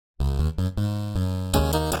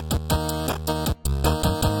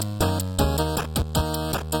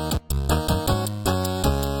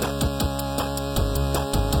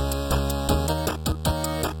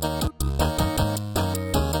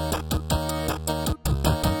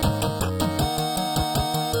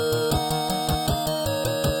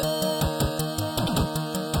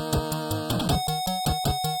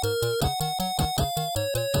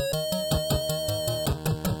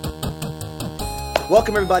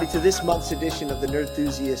Welcome, everybody, to this month's edition of the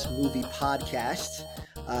Nerdthusiast Movie Podcast.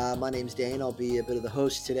 My name's Dane. I'll be a bit of the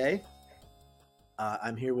host today.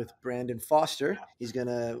 I'm here with Brandon Foster. He's going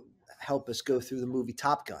to help us go through the movie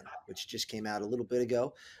Top Gun, which just came out a little bit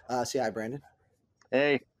ago. Say hi, Brandon.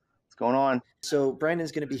 Hey, what's going on? So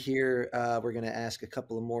Brandon's going to be here. We're going to ask a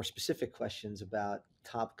couple of more specific questions about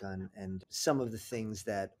Top Gun and some of the things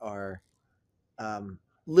that are a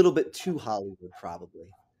little bit too Hollywood, probably.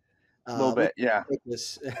 A little bit, yeah.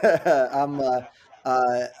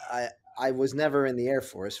 I was never in the Air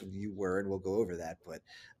Force. You were, and we'll go over that. But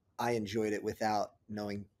I enjoyed it without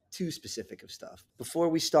knowing too specific of stuff. Before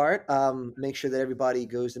we start, make sure that everybody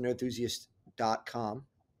goes to nerdthusiast.com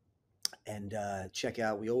and check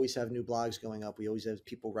out. We always have new blogs going up. We always have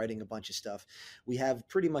people writing a bunch of stuff. We have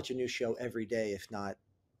pretty much a new show every day, if not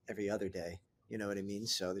every other day. You know what I mean?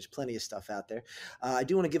 So there's plenty of stuff out there. I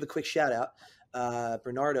do want to give a quick shout out.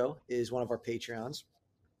 Bernardo is one of our Patreons.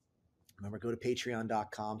 Remember, go to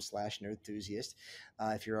patreon.com/nerdthusiast.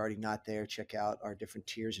 If you're already not there, check out our different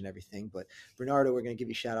tiers and everything. But Bernardo, we're going to give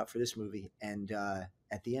you a shout out for this movie. And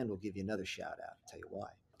at the end, we'll give you another shout out. I'll tell you why.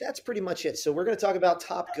 That's pretty much it. So we're going to talk about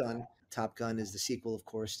Top Gun. Top Gun is the sequel, of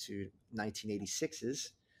course, to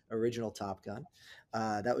 1986's original Top Gun.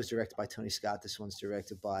 That was directed by Tony Scott. This one's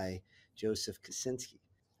directed by Joseph Kosinski,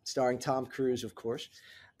 starring Tom Cruise, of course.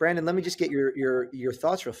 Brandon, let me just get your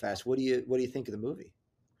thoughts real fast. What do you think of the movie?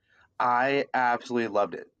 I absolutely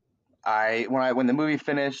loved it. When the movie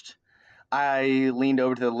finished, I leaned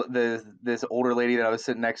over to this older lady that I was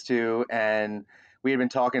sitting next to, and we had been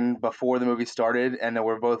talking before the movie started, and then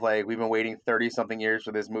we're both like, we've been waiting 30-something years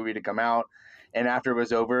for this movie to come out. And after it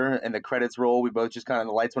was over and the credits rolled, we both just kind of,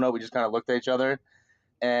 the lights went up, we just kind of looked at each other.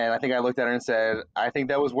 And I think I looked at her and said, I think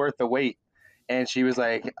that was worth the wait. And she was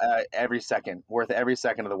like, worth every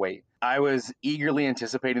second of the wait. I was eagerly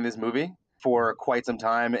anticipating this movie for quite some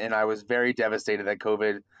time, and I was very devastated that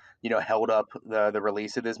COVID, held up the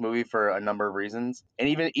release of this movie for a number of reasons. And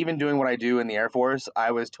even doing what I do in the Air Force,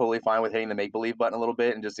 I was totally fine with hitting the make-believe button a little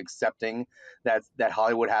bit and just accepting that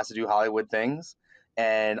Hollywood has to do Hollywood things.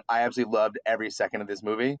 And I absolutely loved every second of this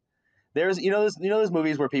movie. There's those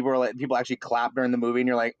movies where people actually clap during the movie, and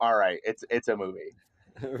you're like, all right, it's a movie.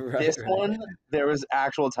 This one, there was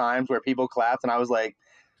actual times where people clapped, and I was like,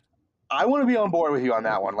 I want to be on board with you on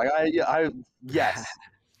that one. Like, yes.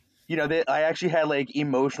 I actually had like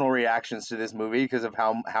emotional reactions to this movie because of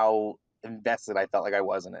how invested I felt like I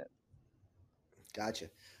was in it.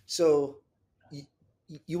 Gotcha. So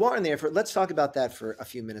you are in there for. Let's talk about that for a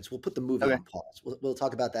few minutes. We'll put the movie on pause. We'll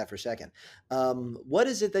talk about that for a second. What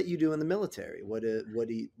is it that you do in the military? What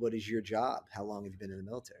is your job? How long have you been in the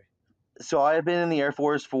military? So I've been in the Air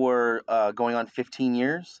Force for going on 15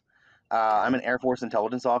 years. I'm an Air Force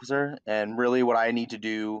intelligence officer, and really what I need to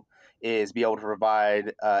do is be able to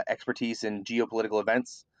provide expertise in geopolitical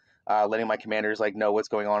events, letting my commanders know what's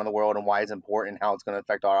going on in the world and why it's important and how it's going to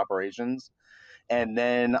affect our operations. And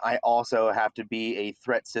then I also have to be a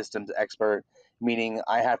threat systems expert, meaning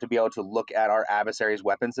I have to be able to look at our adversaries'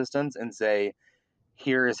 weapon systems and say,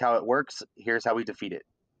 here is how it works, here's how we defeat it.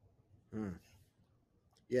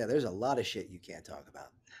 Yeah, there's a lot of shit you can't talk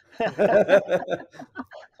about.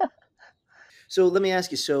 So let me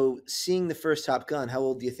ask you, so seeing the first Top Gun, how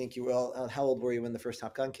old do you think you were? How old were you when the first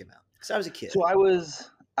Top Gun came out? Because I was a kid. So I was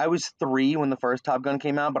 3 when the first Top Gun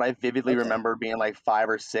came out, but I vividly remember being like 5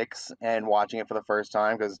 or 6 and watching it for the first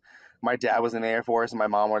time because my dad was in the Air Force and my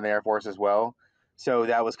mom was in the Air Force as well. So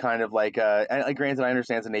that was kind of like granted, I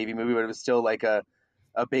understand it's a Navy movie, but it was still like a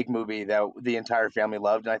big movie that the entire family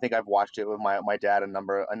loved. And I think I've watched it with my dad a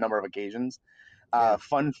number of occasions.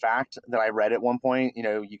 Fun fact that I read at one point,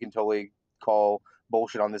 you can totally call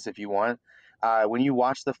bullshit on this if you want. When you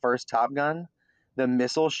watch the first Top Gun, the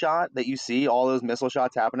missile shot that you see, all those missile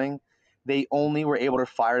shots happening, they only were able to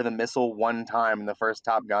fire the missile one time in the first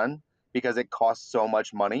Top Gun because it cost so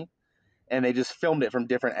much money. And they just filmed it from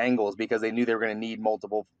different angles because they knew they were going to need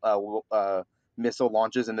multiple missile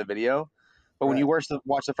launches in the video. But when you watch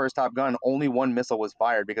the first Top Gun, only one missile was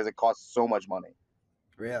fired because it cost so much money.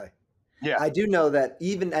 Really? Yeah. I do know that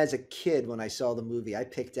even as a kid, when I saw the movie, I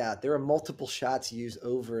picked out there are multiple shots used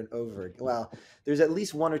over and over. Well, there's at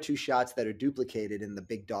least 1 or 2 shots that are duplicated in the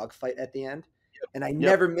big dog fight at the end. And I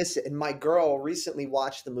never miss it. And my girl recently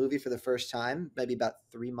watched the movie for the first time, maybe about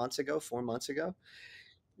 4 months ago.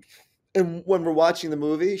 And when we're watching the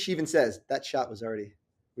movie, she even says that shot we already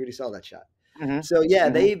saw that shot. Mm-hmm. So yeah,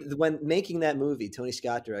 when making that movie, Tony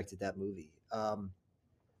Scott directed that movie.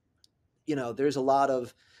 There's a lot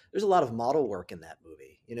of model work in that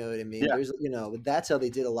movie. You know what I mean? Yeah. That's how they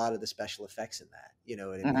did a lot of the special effects in that. You know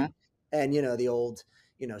what I mean? And the old,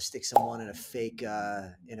 stick someone in a fake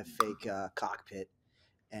cockpit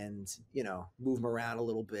and move them around a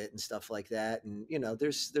little bit and stuff like that. And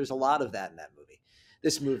there's a lot of that in that movie.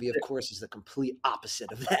 This movie, of course, is the complete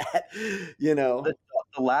opposite of that. you the, know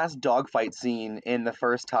the last dogfight scene in the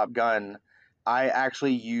first Top Gun, I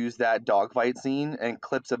actually used that dogfight scene and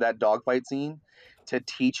clips of that dogfight scene to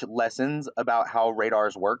teach lessons about how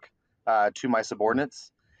radars work to my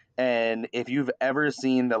subordinates. And if you've ever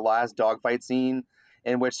seen the last dogfight scene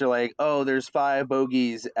in which they're like, "Oh, there's five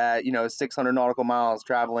bogeys at 600 nautical miles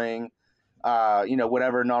traveling,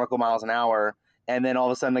 whatever nautical miles an hour," and then all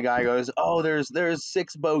of a sudden the guy goes, "Oh, there's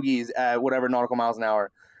six bogeys at whatever nautical miles an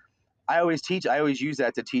hour." I always use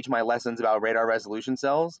that to teach my lessons about radar resolution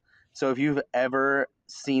cells. So if you've ever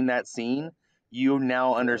seen that scene, you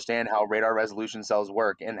now Right. understand how radar resolution cells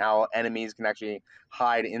work and how enemies can actually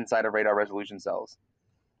hide inside of radar resolution cells.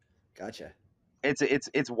 Gotcha.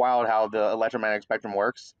 It's wild how the electromagnetic spectrum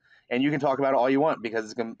works, and you can talk about it all you want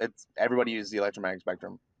because it's everybody uses the electromagnetic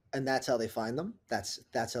spectrum. And that's how they find them. That's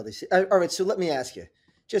how they see. All right. So let me ask you,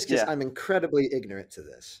 just because Yeah, I'm incredibly ignorant to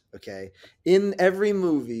this. Okay, in every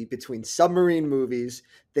movie between submarine movies,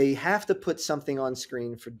 they have to put something on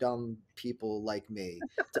screen for dumb people like me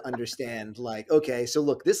to understand. Like, okay, so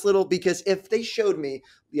look, this little because if they showed me,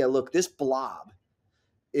 yeah, look, this blob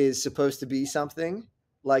is supposed to be something,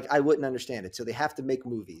 like I wouldn't understand it. So they have to make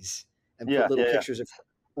movies and put yeah, little yeah, yeah. pictures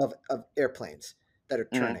of airplanes that are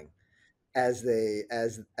Hmm. turning as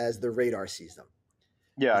the radar sees them.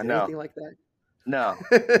 Yeah. Is it No, anything like that? no.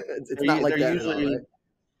 It's not like They're that at all, usually right?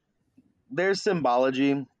 there's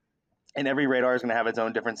symbology, and every radar is going to have its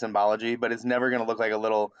own different symbology, but it's never going to look like a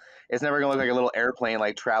little it's never going to look like a little airplane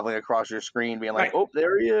like traveling across your screen being like, Right. "Oh,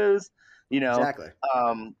 there he is." you know Exactly.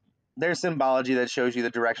 um, there's symbology that shows you the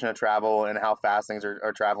direction of travel and how fast things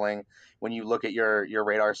are traveling when you look at your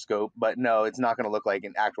radar scope, but no, it's not going to look like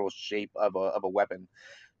an actual shape of a weapon,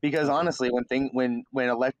 because Okay. honestly, when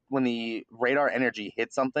the radar energy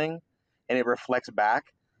hits something and it reflects back,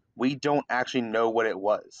 we don't actually know what it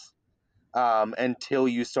was until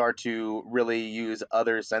you start to really use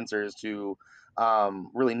other sensors to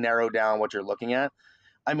really narrow down what you're looking at.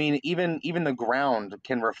 I mean, even the ground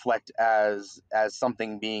can reflect as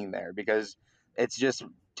something being there because it's just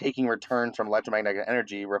taking returns from electromagnetic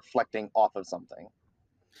energy reflecting off of something.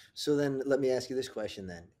 So then let me ask you this question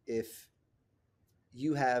then. If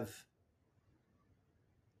you have,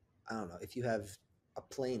 I don't know, if you have a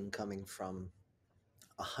plane coming from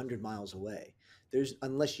 100 miles away, there's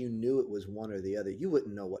unless you knew it was one or the other, you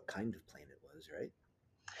wouldn't know what kind of plane it was, right?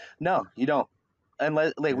 No, you don't.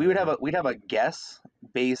 Unless like You know what I mean? we'd have a guess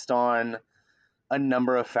based on a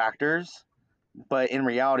number of factors, but in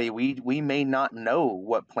reality, we may not know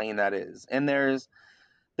what plane that is. And there's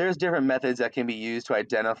different methods that can be used to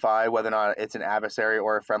identify whether or not it's an adversary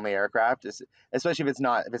or a friendly aircraft, especially if it's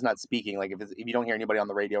not speaking, like if you don't hear anybody on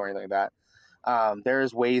the radio or anything like that.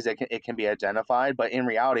 There's ways that it can be identified, but in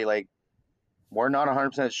reality, like we're not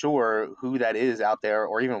 100% sure who that is out there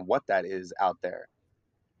or even what that is out there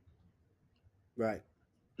Right.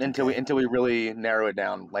 until we Okay. until we really narrow it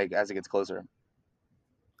down, like as it gets closer.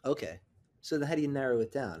 Okay. So then how do you narrow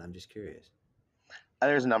it down? I'm just curious.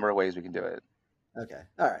 There's a number of ways we can do it. Okay.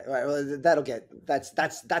 All right. All right. Well, that'll get that's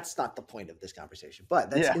not the point of this conversation, but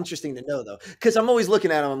that's Yeah, interesting to know though, because I'm always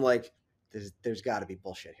looking at them. I'm like, there's got to be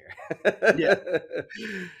bullshit yeah.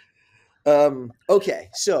 here. Okay.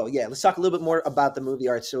 So yeah, let's talk a little bit more about the movie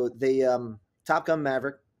art. So they Top Gun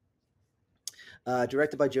Maverick,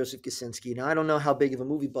 directed by Joseph Kosinski. Now I don't know how big of a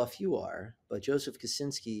movie buff you are, but Joseph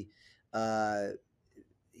Kosinski, uh,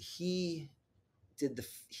 he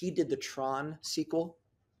he did the Tron sequel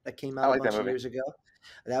that came I out a like that bunch of movie. years ago.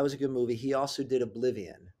 That was a good movie. He also did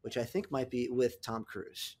Oblivion, which I think might be with Tom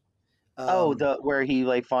Cruise. Oh, Um, the where he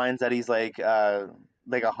like finds that he's like a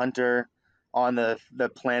hunter on the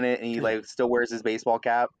planet, and he like still wears his baseball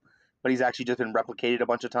cap, but he's actually just been replicated a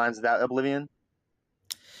bunch of times. Is that Oblivion?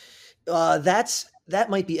 that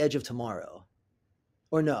might be Edge of Tomorrow,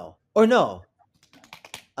 or no.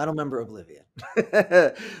 I don't remember Oblivion,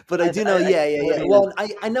 but I do know. I Yeah, think yeah, yeah. Oblivion is. Well,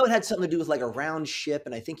 I know it had something to do with like a round ship,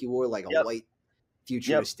 and I think he wore like a Yep, white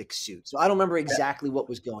yep. futuristic suit. So I don't remember That, exactly what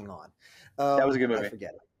was going on. that was a good I movie.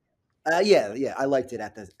 forget it. Yeah, yeah, I liked it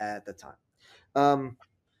at the time. Um,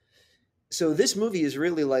 so this movie is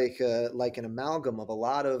really like an amalgam of a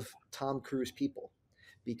lot of Tom Cruise people,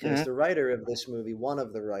 because Hmm. the writer of this movie, one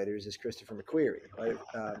of the writers, is Christopher McQuarrie. Right?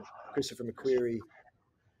 Christopher McQuarrie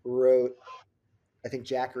wrote, I think,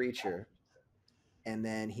 Jack Reacher, and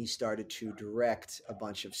then he started to direct a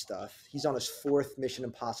bunch of stuff. He's on his fourth Mission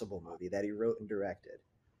Impossible movie that he wrote and directed.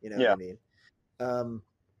 You know what I Yeah. mean? Um,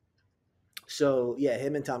 So yeah,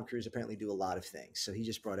 him and Tom Cruise apparently do a lot of things. So he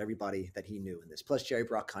just brought everybody that he knew in this, plus Jerry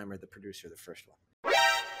Bruckheimer, the producer of the first one.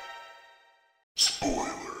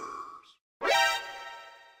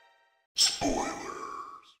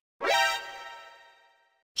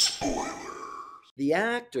 The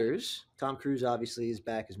actors, Tom Cruise obviously is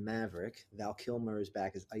back as Maverick. Val Kilmer is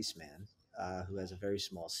back as Iceman, who has a very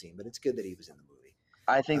small scene, but it's good that he was in the movie.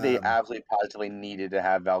 I think they Um, absolutely positively needed to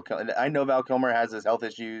have Val Kilmer. I know Val Kilmer has his health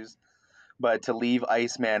issues, but to leave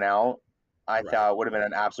Iceman out, I right. thought would have been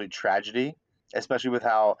an absolute tragedy, especially with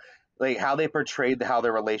how how they portrayed how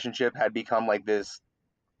their relationship had become like this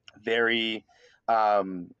very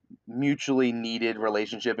mutually needed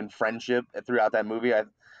relationship and friendship throughout that movie.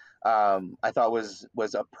 I thought was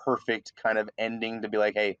a perfect kind of ending to be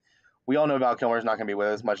like, hey, we all know Val Kilmer is not going to be with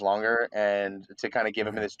us much longer, and to kind of give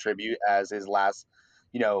him Right. this tribute as his last,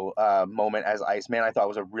 moment as Iceman, I thought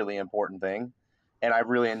was a really important thing, and I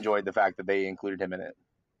really enjoyed the fact that they included him in it.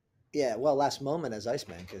 Yeah. Well, last moment as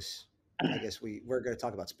Iceman, because I guess we're going to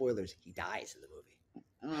talk about spoilers. He dies in the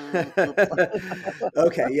Oops. movie.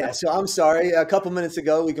 Okay. Yeah. So I'm sorry. A couple minutes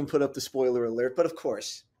ago, we can put up the spoiler alert, but of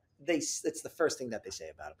course, it's the first thing that they say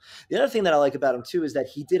about him. The other thing that I like about him too is that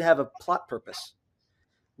he did have a plot purpose.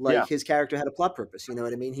 Yeah, Like his character had a plot purpose. You know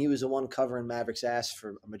what I mean? He was the one covering Maverick's ass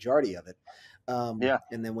for a majority of it, yeah,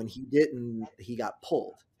 and then when he didn't, he got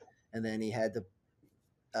pulled, and then he had to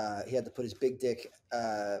put his big dick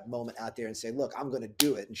moment out there and say, "Look, I'm going to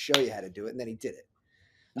do it and show you how to do it," and then he did it.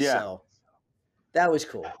 yeah. So that was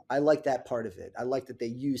cool. I like that part of it. I like that they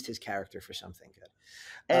used his character for something good.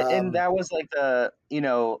 And that was like that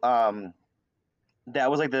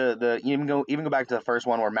was like the even go back to the first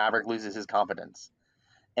one where Maverick loses his confidence,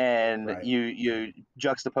 and Right. you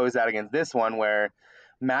juxtapose that against this one where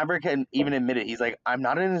Maverick had even admitted he's like, I'm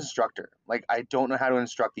not an instructor, like I don't know how to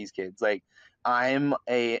instruct these kids, like I'm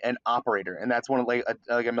a an operator, and that's one of like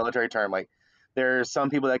a military term. Like there's some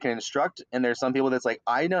people that can instruct, and there's some people that's like,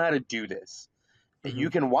 I know how to do this, you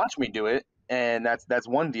Hmm. can watch me do it, and that's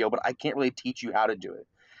one deal, but I can't really teach you how to do it.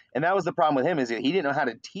 And that was the problem with him, is that he didn't know how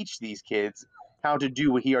to teach these kids how to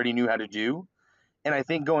do what he already knew how to do. And I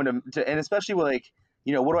think going and especially with like,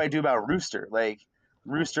 what do I do about Rooster? Like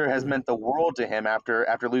Rooster has Hmm. meant the world to him after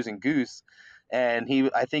losing Goose, and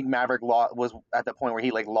I think Maverick was at the point where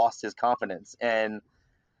he like lost his confidence, and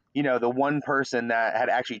the one person that had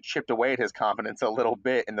actually chipped away at his confidence a little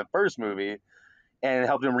bit in the first movie and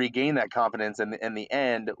helped him regain that confidence in the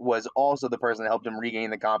end was also the person that helped him regain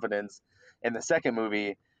the confidence in the second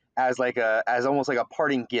movie, as almost like a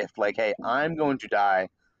parting gift, like, hey, I'm going to die,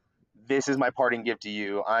 this is my parting gift to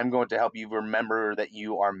you. I'm going to help you remember that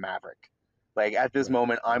you are Maverick. Like at this Right.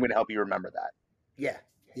 moment, I'm going to help you remember that. Yeah.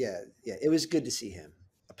 Yeah. Yeah. It was good to see him.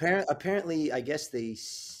 Apparently, I guess they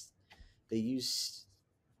use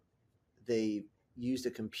they used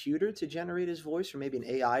a computer to generate his voice, or maybe an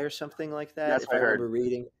AI or something like that, That's if I what I heard. remember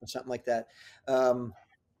reading, or something like that, um,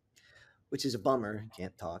 which is a bummer.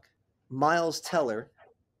 Can't talk. Miles Teller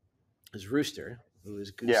is Rooster, who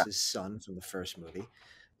is Yeah. Goose's son from the first movie,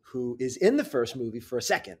 who is in the first movie for a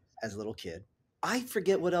second as a little kid. I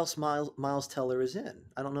forget what else Miles Teller is in.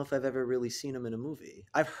 I don't know if I've ever really seen him in a movie.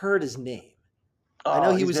 I've heard his name. I know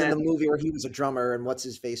Oh, he he's was in been the movie where he was a drummer and what's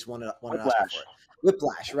his face won an Oscar for Whiplash. it.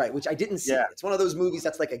 Whiplash, right? Which I didn't Yeah. see. It's one of those movies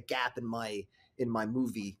that's like a gap in my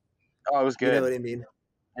movie. Oh, it was You know good. what I mean?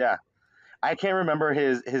 Yeah. I can't remember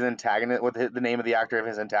his antagonist, the name of the actor of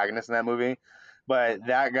his antagonist in that movie, but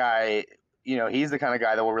that guy, he's the kind of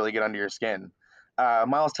guy that will really get under your skin.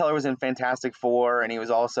 Miles Teller was in Fantastic Four, and he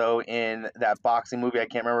was also in that boxing movie. I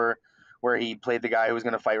can't remember where he played the guy who was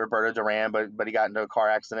going to fight Roberto Duran, but he got into a car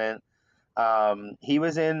accident. He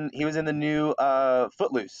was in the new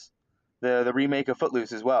Footloose, the remake of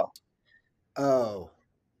Footloose as well. Oh,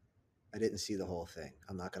 I didn't see the whole thing.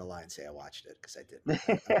 I'm not gonna lie and say I watched it because I didn't.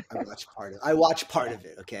 I watched part of. I watched part of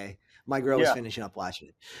it. Okay, my girl was Yeah, finishing up watching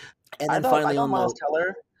it, and I then thought I finally thought on Miles the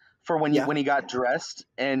Teller, for yeah. when he got dressed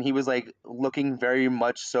and he was like looking very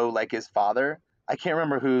much so like his father. I can't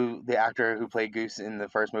remember who the actor who played Goose in the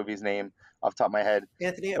first movie's name off the top of my head,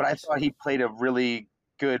 Anthony but I Edwards. thought he played a really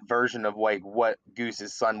good version of like what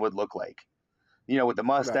Goose's son would look like. With the Right.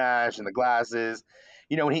 mustache and the glasses.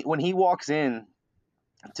 When he walks in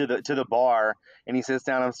to the bar and he sits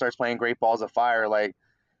down and starts playing Great Balls of Fire, like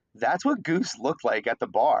that's what Goose looked like at the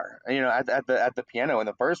bar, at the piano in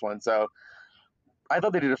the first one. So I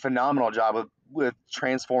thought they did a phenomenal job with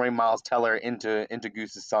transforming Miles Teller into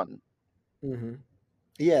Goose's son. Hmm.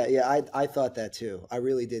 Yeah, yeah. I thought that too. I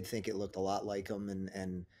really did think it looked a lot like him,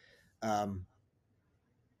 and um,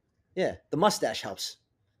 yeah, the mustache helps.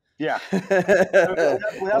 Yeah. Love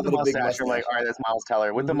Without the it, a big mustache, you're like, mustache. all right, that's Miles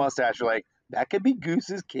Teller. With the Hmm. mustache, you're like, that could be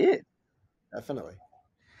Goose's kid. Definitely.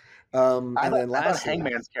 I And thought then I thought lastly,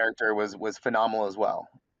 Hangman's character was phenomenal as well.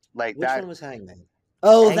 Like which that one was Hangman?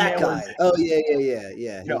 Oh, that Hangman was, guy. Oh, yeah, yeah,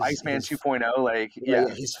 yeah, yeah. Iceman His 2.0. Like, yeah, yeah,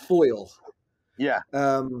 yeah, his foil. yeah.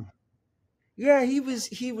 Yeah, he was.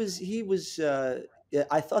 Yeah,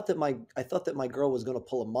 I thought that my girl was going to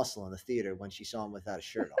pull a muscle in the theater when she saw him without a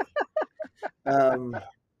shirt on.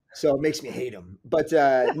 So it makes me hate him. But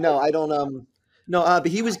no, I don't. No, but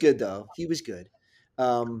he was good though. He was good.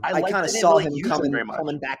 I I like kind of they didn't saw really him use him very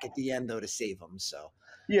coming much. back at the end though to save him. So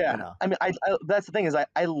you Yeah, know, I mean, I that's the thing is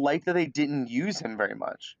I like that they didn't use him very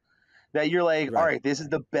much. That you're like, all right? right, this is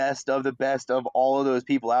the best of all of those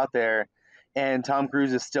people out there, and Tom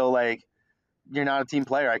Cruise is still like, you're not a team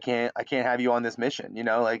player. I can't have you on this mission.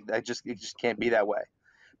 Like it just can't be that way.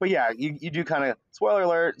 But yeah, you do kind of, spoiler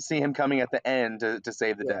alert, see him coming at the end to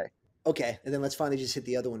save the Yeah. day. Okay, and then let's finally just hit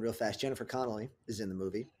the other one real fast. Jennifer Connelly is in the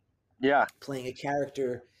movie, Yeah, playing a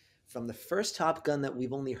character from the first Top Gun that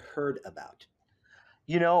we've only heard about.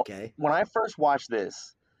 you know, Okay. when I first watched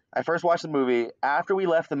this, I first watched the movie after we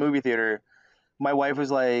left the movie theater. My wife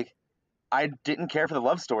was like, I didn't care for the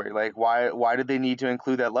love story. Like, why did they need to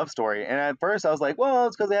include that love story? And at first, I was like, well,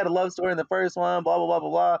 it's because they had a love story in the first one, blah blah blah blah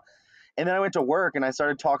blah. And then I went to work and I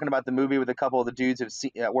started talking about the movie with a couple of the dudes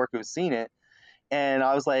at work who've seen it. And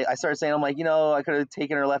I was like, I started saying, I'm like, I could have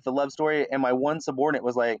taken or left the love story. And my one subordinate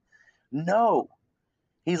was like, no.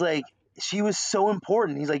 He's like, she was so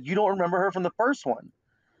important. He's like, you don't remember her from the first one.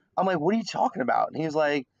 I'm like, what are you talking about? And he's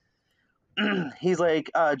like,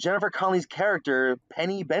 Jennifer Connelly's character,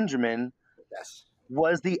 Penny Benjamin, Yes.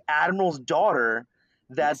 was the admiral's daughter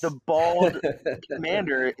that the Yes. bald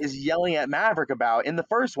commander is yelling at Maverick about in the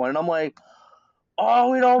first one. And I'm like,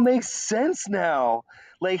 oh, it all makes sense now.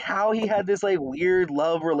 Like how he had this like weird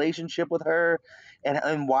love relationship with her,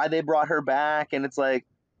 and why they brought her back. And it's like,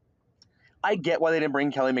 I get why they didn't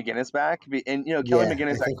bring Kelly McGinnis back. And Kelly Yeah, I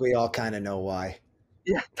McGinnis, think we all kind of know why.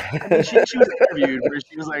 yeah. I mean, she was interviewed where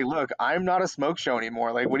she was like, "Look, I'm not a smoke show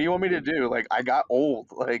anymore. Like, what do you want me to do? Like, I got old.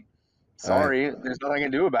 Like, All right. sorry, there's nothing I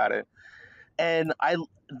can do about it." And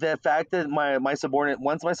the fact that my subordinate,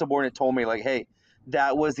 once my subordinate told me like, "Hey,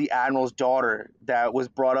 that was the admiral's daughter that was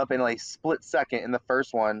brought up in like split second in the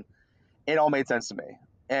first one," it all made sense to me.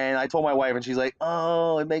 And I told my wife, and she's like,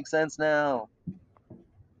 "Oh, it makes sense now."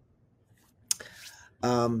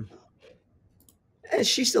 Um, and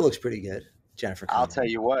she still looks pretty good, Jennifer I'll tell Connelly.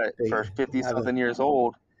 you what, They for 50 have a. something years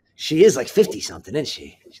old, She is like 50 something, isn't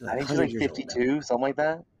she? She's I like think she's 100 like years old now. 52, something like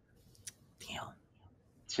that. Damn.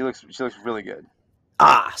 She looks really good.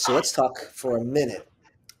 So let's talk for a minute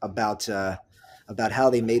about how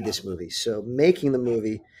they made this movie. So making the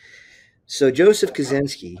movie. So Joseph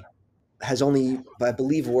Kaczynski has only, I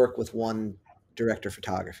believe, worked with one director of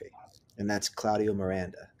photography, and that's Claudio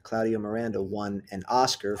Miranda. Claudio Miranda won an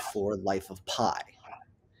Oscar for Life of Pi,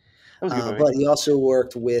 That was a good movie. but he also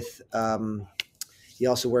worked with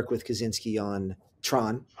Kaczynski on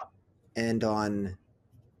Tron and on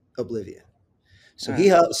Oblivion.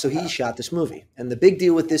 Mm, So he shot this movie, and the big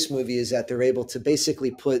deal with this movie is that they're able to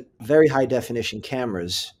basically put very high definition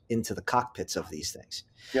cameras into the cockpits of these things.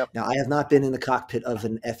 yep. Now, I have not been in the cockpit of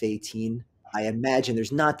an F-18. I imagine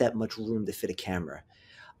there's not that much room to fit a camera.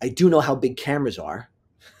 I do know how big cameras are,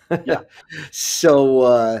 Yeah.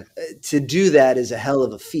 so to do that is a hell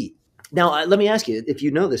of a feat. Now, let me ask you, if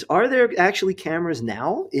you know this, are there actually cameras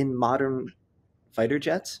now in modern fighter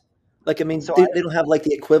jets? Like, I mean, So I they don't have like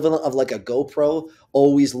the equivalent of like a GoPro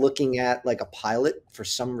always looking at like a pilot for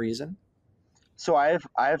some reason.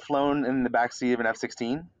 I've flown in the backseat of an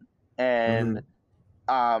F-16, and Hmm.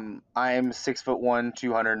 I'm 6'1",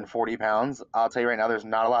 240 pounds. I'll tell you right now, there's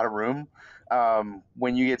not a lot of room.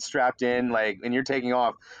 When you get strapped in, like, and you're taking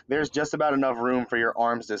off, there's just about enough room for your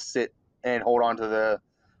arms to sit and hold on to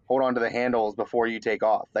the handles before you take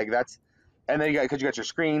off. Like that's, and then because you got your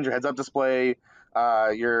screens, your heads-up display,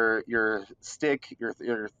 your stick, your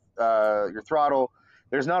throttle.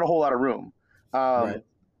 There's not a whole lot of room. Right. Um,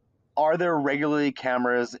 are there regularly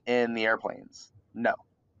cameras in the airplanes? No,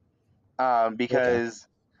 Okay. because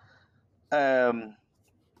um,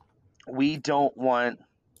 we don't want,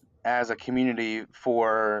 as a community,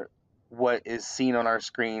 for what is seen on our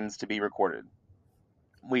screens to be recorded.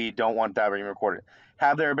 We don't want that being recorded.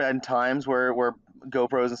 Have there been times where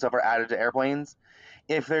GoPros and stuff are added to airplanes?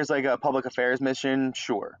 If there's like a public affairs mission,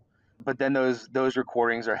 sure. But then those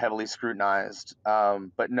recordings are heavily scrutinized.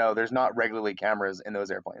 But no, there's not regularly cameras in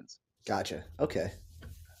those airplanes. Gotcha. Okay.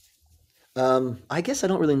 I guess I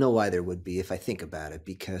don't really know why there would be if I think about it,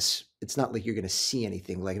 because it's not like you're going to see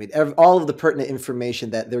anything. Like, I mean, all of the pertinent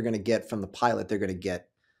information that they're going to get from the pilot, they're going to get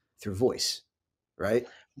through voice, right?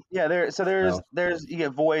 Yeah, So there's you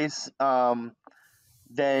get voice.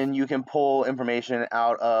 Then you can pull information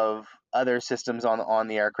out of other systems on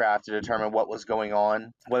the aircraft to determine what was going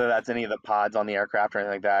on, whether that's any of the pods on the aircraft or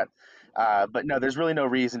anything like that. But no, there's really no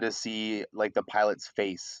reason to see like the pilot's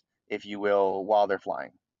face, if you will, while they're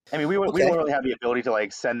flying. I mean, we okay. don't really have the ability to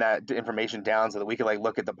like send that information down so that we could like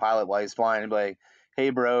look at the pilot while he's flying and be like, "Hey,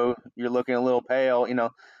 bro, you're looking a little pale."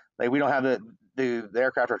 Like we don't have the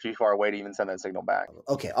aircraft are too far away to even send that signal back.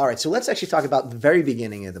 Okay, all right. So let's actually talk about the very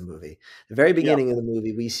beginning of the movie. The very Yeah, beginning of the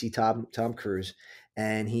movie, we see Tom Cruise,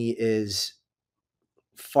 and he is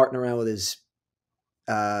farting around with his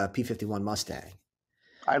P-51 Mustang.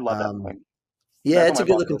 I love that Um, plane. yeah, That's what it's my a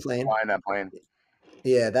good mom looking does, is plane. flying that plane.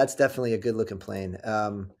 Yeah, that's definitely a good looking plane.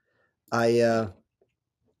 I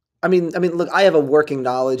I mean, look, I have a working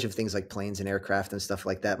knowledge of things like planes and aircraft and stuff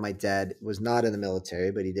like that. My dad was not in the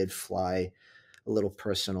military, but he did fly a little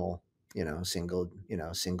personal,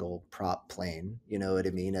 single prop plane, you know what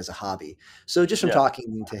I mean, as a hobby. So just from Yeah,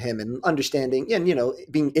 talking to him and understanding and,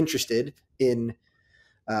 being interested in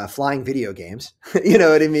flying video games, you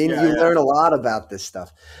know what I mean? yeah, You yeah. learn a lot about this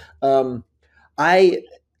stuff. Um, I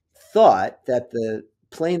thought that the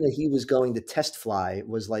plane that he was going to test fly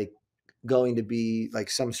was like going to be like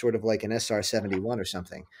some sort of like an SR-71 or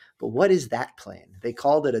something. But what is that plane? They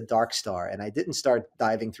called it a Dark Star, and I didn't start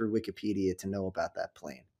diving through Wikipedia to know about that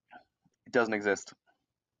plane. It doesn't exist.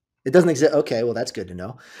 It doesn't exist. Okay, well that's good to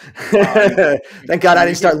know. You can, Thank God I you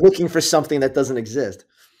didn't can, start looking for something that doesn't exist.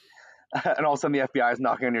 and all of a sudden the FBI is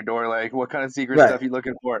knocking on your door, like, what kind of secret Right. stuff you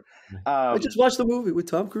looking for? I just Um, watched the movie with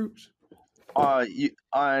Tom Cruise.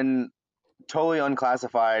 on totally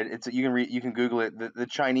unclassified, you can Google it. The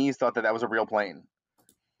Chinese thought that that was a real plane,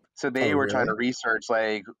 so Oh, they were trying to really? research,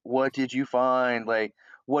 like, what did you find? Like,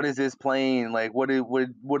 what is this plane? Like, what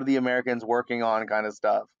are the Americans working on? Kind of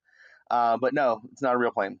stuff. But no, it's not a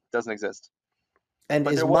real plane. Doesn't exist. And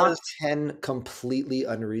But is there Mach was 10 completely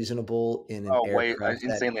unreasonable in an way aircraft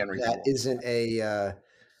insanely that unreasonable.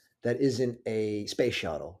 isn't a space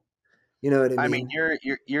shuttle? You know what I I mean, mean?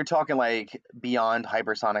 you're talking like beyond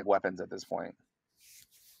hypersonic weapons at this point.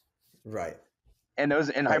 Right. And those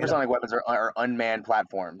and Right. And hypersonic weapons are unmanned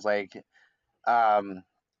platforms. Like, um,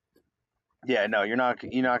 yeah, no, you're not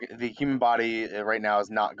the human body right now is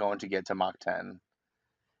not going to get to Mach 10.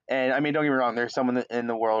 And I mean, don't get me wrong. There's someone in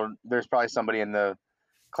the world. There's probably somebody in the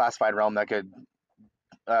classified realm that could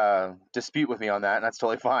dispute with me on that, and that's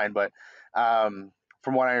totally fine. But um,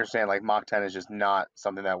 from what I understand, like Mach 10 is just not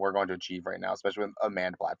something that we're going to achieve right now, especially with a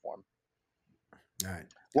manned platform. all right.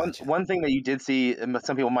 Gotcha. One thing that you did see, and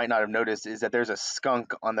some people might not have noticed, is that there's a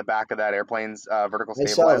skunk on the back of that airplane's vertical I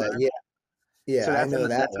saw stabilizer. that. Yeah. So Yeah, I know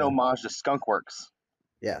that that's an one. homage to Skunk Works,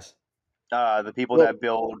 Yes. the people Well, that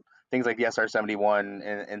build things like the SR-71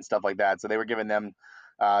 and stuff like that. So they were giving them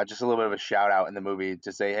just a little bit of a shout out in the movie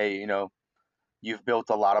to say, hey, you've built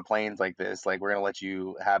a lot of planes like this. Like, we're gonna let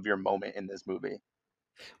you have your moment in this movie.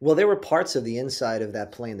 there were parts of the inside of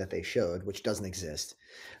that plane that they showed, which doesn't exist.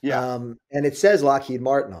 Yeah. And it says Lockheed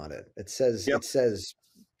Martin on it. Yep. It says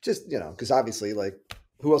just, because obviously, like,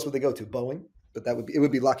 who else would they go to? Boeing? But it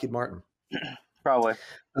would be Lockheed Martin. Probably.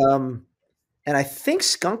 Um, and I think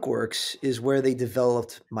Skunk Works is where they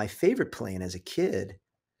developed my favorite plane as a kid.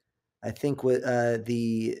 I think with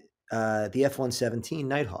the F-117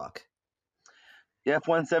 Nighthawk. The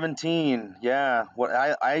F-117. Yeah. What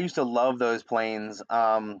I used to love those planes.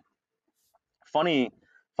 Funny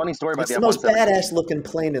funny story about It's the the most F-117. badass looking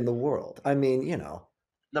plane in the world. I mean,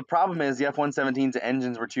 The problem is the F-117's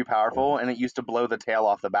engines were too powerful, and it used to blow the tail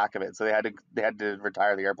off the back of it, so they had to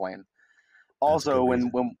retire the airplane. that's a Also, good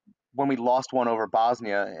reason. when we lost one over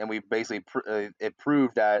Bosnia, and we basically it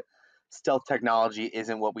proved that stealth technology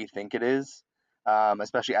isn't what we think it is,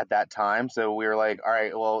 especially at that time. So we were like, all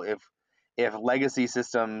right, well, if legacy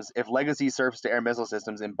surface to air missile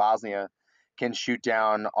systems in Bosnia can shoot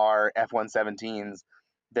down our F-117s,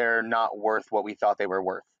 they're not worth what we thought they were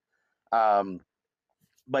worth. Um,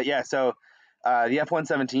 but yeah, so the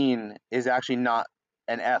F-117 is actually not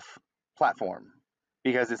an F platform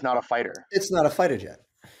because it's not a fighter. It's not a fighter jet.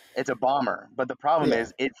 It's a bomber. But the problem Yeah.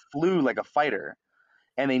 is it flew like a fighter,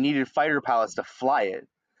 and they needed fighter pilots to fly it.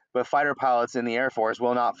 But fighter pilots in the Air Force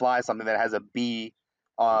will not fly something that has a B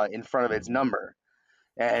in front of its number.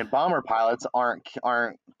 And bomber pilots aren't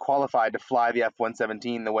qualified to fly the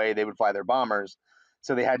F-117 the way they would fly their bombers.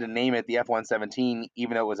 So they had to name it the F-117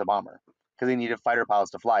 even though it was a bomber because they needed fighter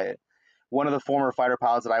pilots to fly it. One of the former fighter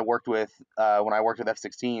pilots that I worked with when I worked with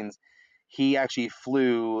F-16s, he actually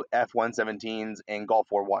flew F-117s in Gulf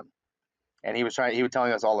War One, and he was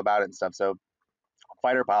telling us all about it and stuff. So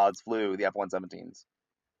fighter pilots flew the F-117s.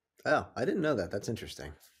 Oh, I didn't know that. That's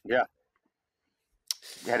interesting. Yeah,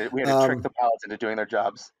 we had to trick Um, the pilots into doing their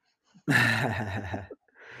jobs.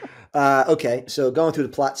 okay, so going through the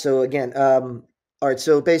plot. So again, all right.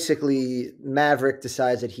 So basically, Maverick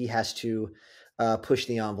decides that he has to push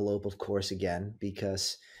the envelope, of course, again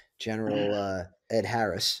because General Ed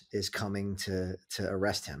Harris is coming to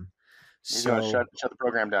arrest him. He's going to So shut the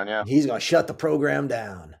program down. Yeah. he's going to shut the program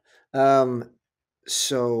down. Um,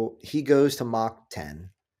 so he goes to Mach 10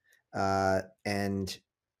 and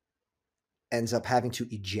ends up having to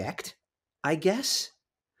eject, I guess.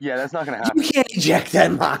 Yeah, that's not going to You happen. can't eject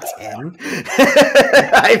that Mach 10.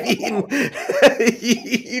 I mean,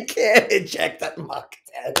 you can't eject that Mach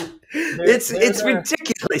 10. There's It's a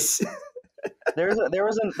ridiculous. there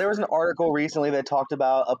was an article recently that talked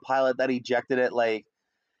about a pilot that ejected it like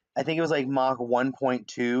I think it was like Mach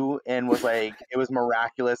 1.2 and was like it was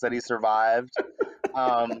miraculous that he survived.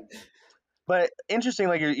 Um, but interesting,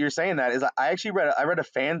 like you're saying that is I actually read a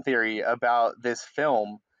fan theory about this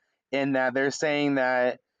film, in that they're saying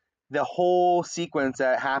that the whole sequence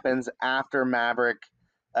that happens after Maverick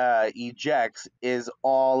ejects is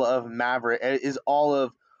all of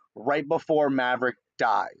right before Maverick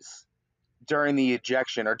dies during the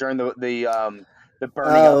ejection or during the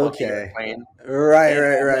burning up Oh, of the okay. airplane, Right, and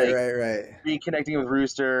right, then right, like right, right. reconnecting with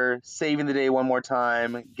Rooster, saving the day one more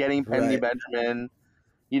time, getting Penny Right. Benjamin,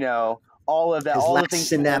 you know, all of that, His all the last things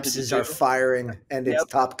he wanted to synapses do. are firing, and it's Yep,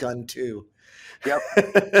 Top Gun 2. yep.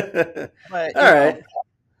 But All right.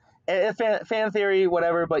 fan theory,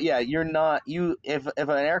 whatever. But yeah, you're not you if an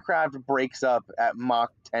aircraft breaks up at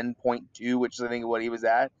Mach 10.2, which is I think what he was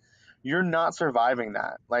at, you're not surviving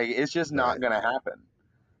that. Like it's just not Right. gonna happen.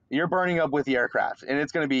 You're burning up with the aircraft, and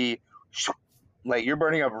it's gonna be like you're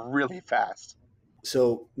burning up really fast.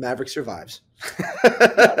 So Maverick survives. Yeah,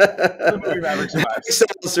 the movie Maverick Maverick survives.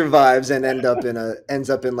 somehow survives and ends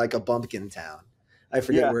up in like a bumpkin town. I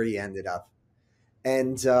forget Yeah, where he ended up.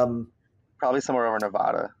 And probably somewhere over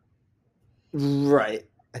Nevada. right,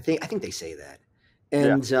 I think they say that.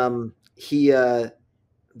 Yeah, And he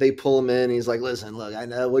they pull him in. He's like, "Listen, look, I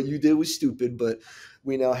know what you did was stupid, but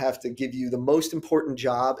we now have to give you the most important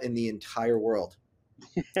job in the entire world."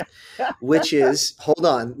 Which is, hold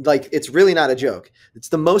on, like it's really not a joke. It's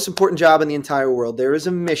the most important job in the entire world. There is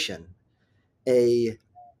a mission, a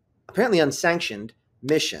apparently unsanctioned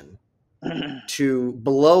mission to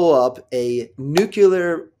blow up a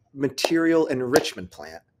nuclear material enrichment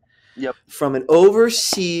plant yep. from an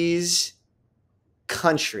overseas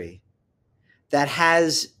country that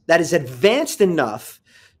is advanced enough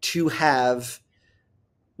to have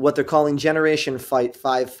what they're calling Generation Fight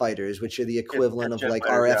 5 fighters, which are the equivalent Fifth of jet like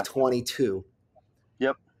fighters. Yeah. RF-22,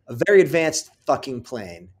 Yep. a very advanced fucking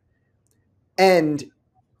plane. And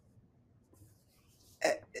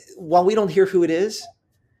while we don't hear who it is,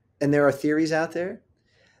 and there are theories out there,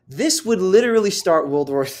 this would literally start World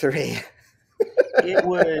War III. It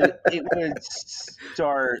would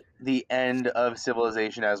start the end of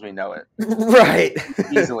civilization as we know it Right.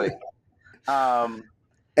 easily. Um,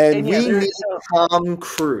 And and yeah, we there. need So Tom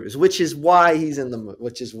Cruise, which is why he's in the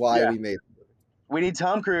which is why yeah, we made we need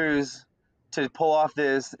Tom Cruise to pull off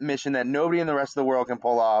this mission that nobody in the rest of the world can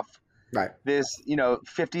pull off. right. This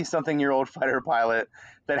 50-something-year-old fighter pilot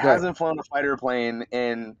that Right. hasn't flown a fighter plane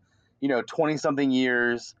in 20-something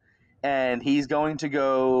years, and he's going to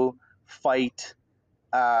go fight.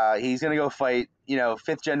 He's going to go fight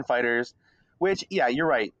fifth gen fighters, which yeah, you're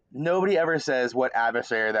right. Nobody ever says what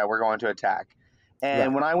adversary that we're going to attack. And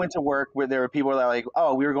Right. when I went to work, where there were people that were like,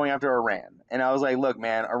 "Oh, we were going after Iran," and I was like, "Look,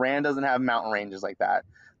 man, Iran doesn't have mountain ranges like that.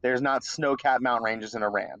 There's not snow-capped mountain ranges in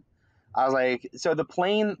Iran." I was like, so the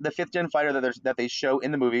plane, the fifth gen fighter that they show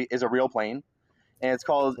in the movie is a real plane, and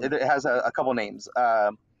it has a couple names.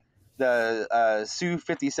 The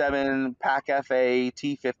Su-57, Pak-FA,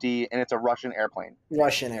 T-50, and it's a Russian airplane.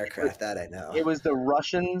 Russian It was, aircraft, that I know. it was the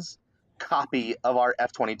Russians' copy of our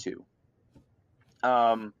F-22.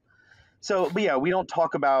 Um, but yeah, we don't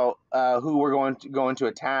talk about who we're going to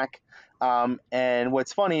attack. And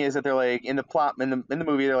what's funny is that they're like in the plot in the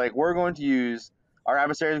movie, they're like, we're going to use our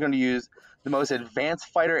adversary is going to use the most advanced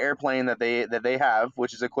fighter airplane that they have,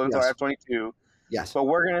 which is equivalent to our Yes. F-22. Yes. But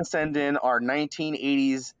we're going to send in our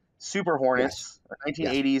 1980s Super Yes. Hornets, or Yes.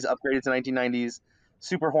 1980s upgraded to 1990s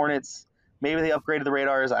Super Hornets. Maybe they upgraded the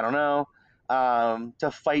radars. I don't know.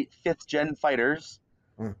 To fight fifth gen fighters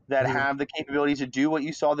that Mm-hmm. have the capability to do what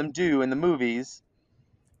you saw them do in the movies,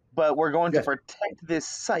 but we're going to Yes. protect this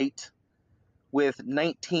site with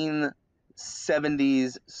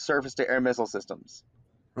 1970s surface to air missile systems.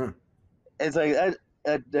 Mm. It's like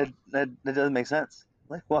that doesn't make sense.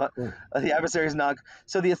 Well, Mm. the adversary is not.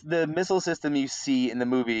 So the missile system you see in the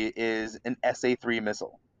movie is an SA-3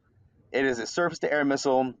 missile. It is a surface-to-air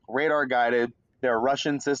missile, radar guided. They're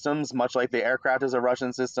Russian systems, much like the aircraft is a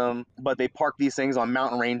Russian system, but they park these things on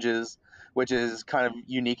mountain ranges, which is kind of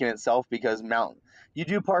unique in itself because mountain you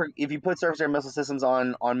do park if you put surface-to-air missile systems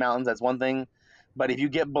on mountains, that's one thing, but if you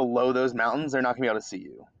get below those mountains, they're not going to be able to see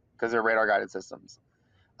you because they're radar guided systems.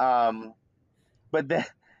 Um, but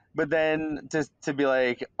then to be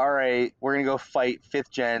like, all right, we're gonna go fight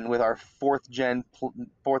fifth gen with our fourth gen,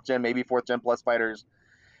 maybe fourth gen plus fighters.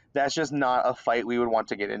 That's just not a fight we would want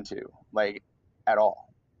to get into, like, at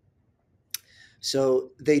all.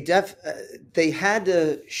 So they had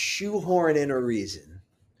to shoehorn in a reason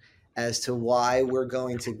as to why we're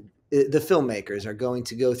going to the filmmakers are going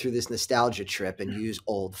to go through this nostalgia trip and use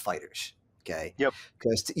old fighters. Okay, Yep.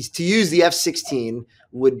 because to use the F-16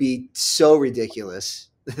 would be so ridiculous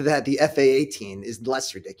that the FA-18 is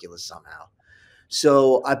less ridiculous somehow.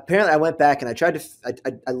 So apparently, I went back and I tried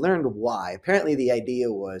to. I learned why. Apparently, the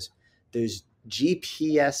idea was there's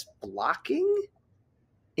GPS blocking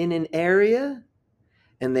in an area,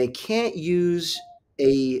 and they can't use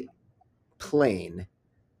a plane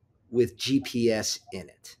with GPS in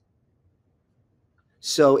it.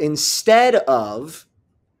 So instead of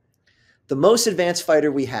the most advanced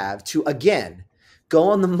fighter we have to again go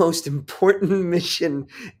on the most important mission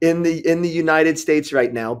in the United States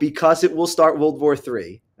right now because it will start World War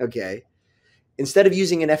III. Okay, instead of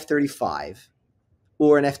using an F-35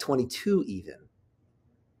 or an F-22 even,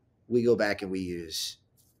 we go back and we use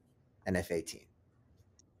an F-18.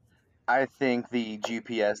 I think the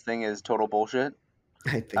GPS thing is total bullshit.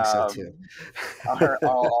 I think so too. Um,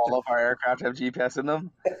 all of our aircraft have GPS in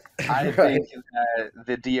them. I Right. think that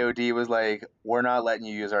the DoD was like, we're not letting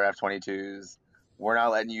you use our F-22s. We're not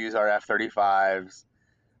letting you use our F-35s.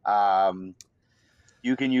 Um,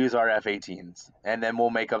 you can use our F-18s, and then we'll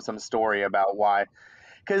make up some story about why.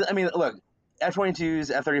 Because I mean, look, F-22s,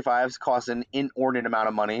 F-35s cost an inordinate amount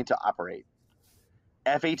of money to operate.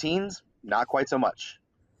 F-18s, not quite so much.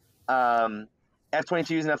 Um,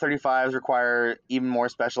 F-22s and F-35s require even more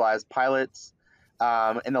specialized pilots,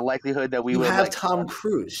 and the likelihood that we You would have like, Tom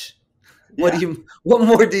Cruise. What do yeah, you? What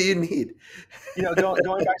more do you need? going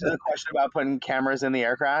back to the question about putting cameras in the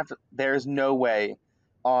aircraft, there's no way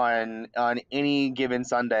on any given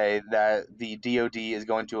Sunday that the DoD is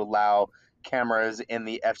going to allow cameras in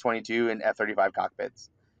the F-22 and F-35 cockpits.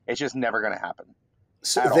 It's just never going to happen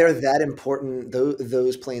So at they're all. that important.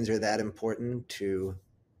 Those planes are that important to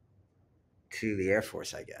the Air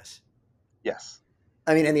Force, I guess. Yes.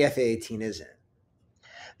 I mean, and the F-18 isn't.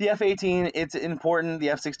 The F-18, it's important. The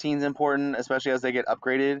F-16 is important, especially as they get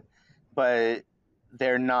upgraded, but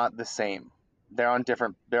they're not the same. They're on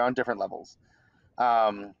different levels.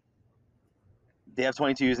 Um, the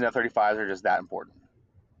F-22s and F-35s are just that important.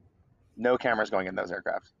 No cameras going in those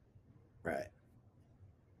aircraft. Right.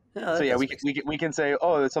 No, So that yeah, does make sense. we can say,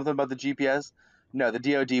 oh, it's something about the GPS. No, the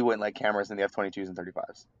DoD wouldn't like cameras in the F-22s and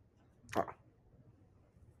 35s. Oh,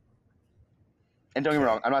 And don't get me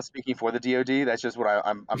wrong, okay. I'm not speaking for the DoD. That's just what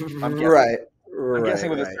I'm guessing. Right. I'm guessing Right.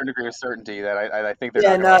 with a Right. certain degree of certainty that I think they're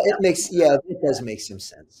Yeah. not going to No, let it cameras makes. Yeah, it does make some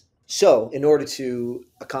sense. So, in order to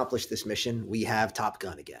accomplish this mission, we have Top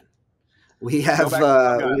Gun again. go back to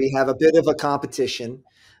Top Gun. We have a bit of a competition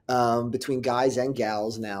between guys and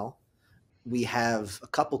gals now. We have a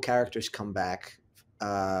couple characters come back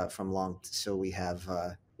from long. So we have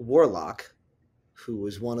Warlock, who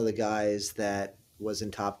was one of the guys that was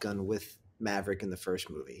in Top Gun with Maverick in the first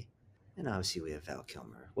movie, and obviously we have Val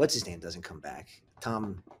Kilmer. What's his name doesn't come back?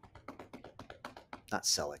 Tom, not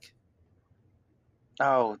Selleck.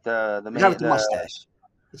 Oh, the The guy main with the mustache.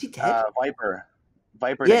 Is he dead? Viper.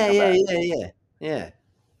 Viper didn't Yeah, come yeah, back, yeah, yeah,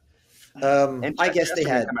 yeah. and I guess they Chester didn't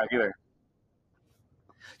had. come back either.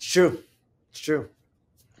 It's true. It's true.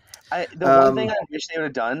 The one thing Um, I wish they would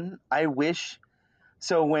have done, I wish.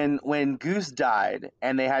 So when Goose died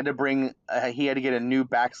and they had to bring, he had to get a new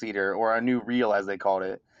backseater or a new reel as they called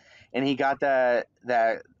it, and he got that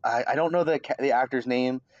I don't know the actor's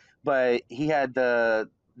name, but he had the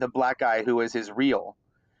black guy who was his reel.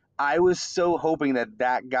 I was so hoping that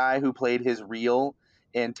that guy who played his reel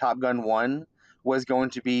in Top Gun 1 was going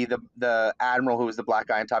to be the admiral who was the black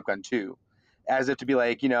guy in Top Gun 2, as if to be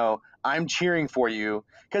like, I'm cheering for you,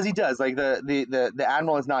 because he does, like, the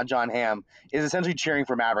admiral is not John Hamm, is essentially cheering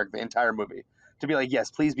for Maverick the entire movie to be like, yes,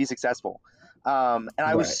 please be successful. And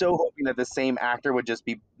I was right. so hoping that the same actor would just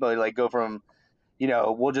be like, go from,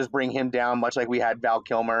 we'll just bring him down, much like we had Val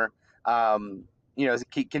Kilmer, um,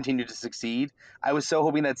 continue to succeed. I was so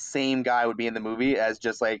hoping that same guy would be in the movie as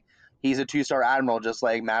just like, he's a two-star admiral, just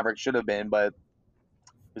like Maverick should have been, but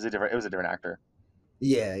It was a different actor.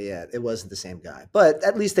 Yeah, yeah, it wasn't the same guy, but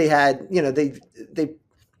at least they had, they,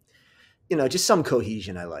 just some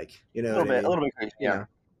cohesion. I like, you know what I A mean? little bit crazy. You Yeah. know,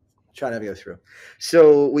 trying to go through.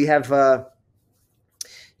 So we have,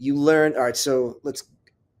 you learn. All right, so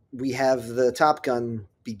we have the Top Gun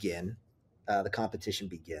begin, the competition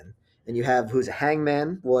begin, and you have who's a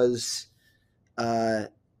Hangman was uh,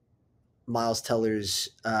 Miles Teller's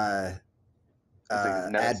It's like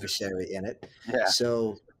his nemesis. adversary in it. Yeah.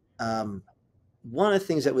 So um, one of the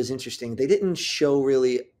things that was interesting, they didn't show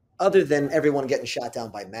really, other than everyone getting shot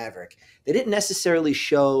down by Maverick, they didn't necessarily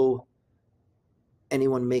show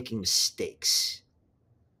anyone making mistakes.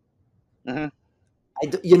 Hmm.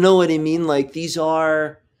 You know what I mean? Like these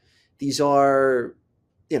are the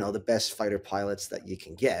best fighter pilots that you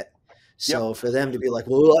can get. Yep. So for them to be like,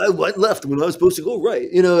 well, I went left when I was supposed to go right,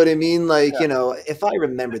 you know what I mean? Like, Yeah. if I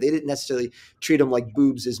remember, they didn't necessarily treat them like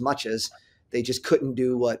boobs as much as they just couldn't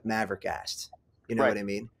do what Maverick asked. You know Right. what I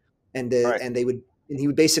mean? And Right. he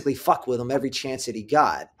would basically fuck with them every chance that he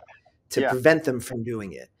got to Yeah. prevent them from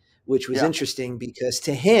doing it, which was Yeah. interesting because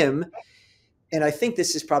to him, and I think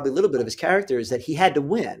this is probably a little bit of his character, is that he had to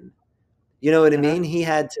win. You know what I Hmm. mean? He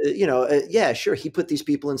had to, yeah, sure. He put these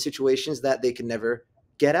people in situations that they could never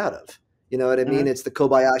get out of. You know what I Hmm. mean? It's the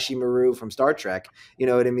Kobayashi Maru from Star Trek. You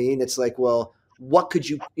know what I mean? It's like, well, what could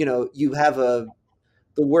you have the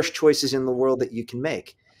worst choices in the world that you can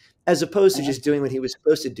make, as opposed to Hmm. just doing what he was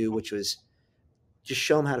supposed to do, which was just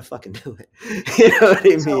show him how to fucking do it. You know what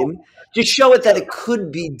I So, mean? Just show it that so, it could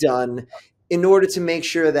be done in order to make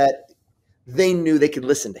sure that they knew they could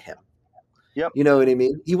listen to him. yep. You know what I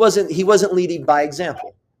mean? He wasn't leading by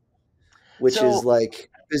example, which is So, like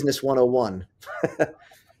business 101.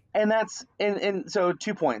 and so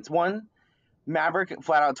 2 points. One, Maverick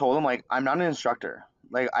flat out told him like, I'm not an instructor.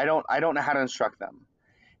 Like, I don't know how to instruct them.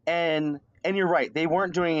 And you're right, they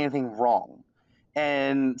weren't doing anything wrong.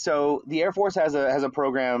 And so the Air Force has a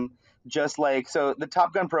program just like, so the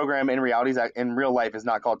Top Gun program in reality is in real life is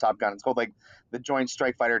not called Top Gun. It's called like the Joint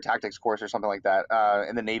Strike Fighter Tactics Course or something like that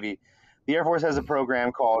in the Navy. The Air Force has a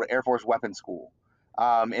program called Air Force Weapons School,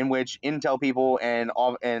 in which intel people and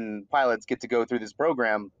pilots get to go through this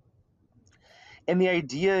program. And the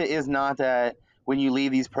idea is not that when you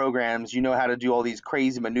leave these programs, you know how to do all these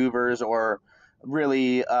crazy maneuvers or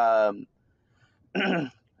really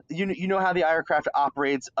you know how the aircraft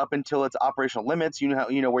operates up until its operational limits. You know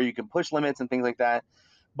how, where you can push limits and things like that.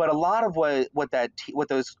 But a lot of what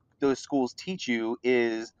those schools teach you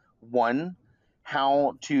is one,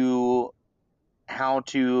 how to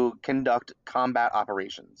conduct combat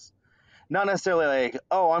operations. Not necessarily like,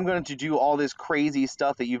 oh, I'm going to do all this crazy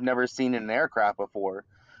stuff that you've never seen in an aircraft before,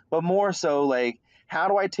 but more so like, how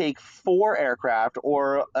do I take 4 aircraft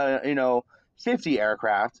or 50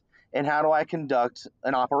 aircraft, and how do I conduct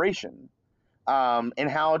an operation? And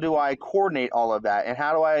how do I coordinate all of that? And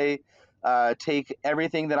how do I take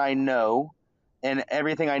everything that I know and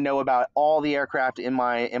everything I know about all the aircraft in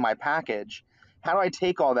my package? How do I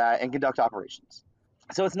take all that and conduct operations?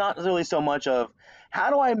 So it's not really so much of how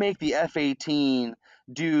do I make the F-18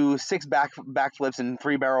 do 6 backflips and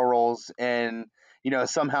 3 barrel rolls and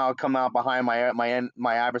somehow come out behind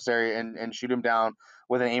my adversary and shoot him down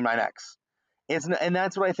with an AIM-9X. And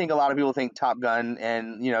that's what I think a lot of people think Top Gun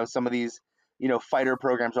and some of these fighter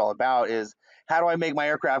programs are all about is how do I make my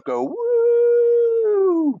aircraft go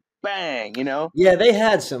woo bang, Yeah, they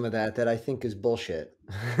had some of that I think is bullshit.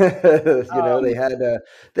 um, They had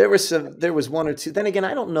there was one or two. Then again,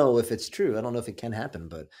 I don't know if it's true. I don't know if it can happen,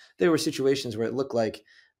 but there were situations where it looked like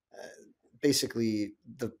uh, basically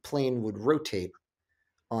the plane would rotate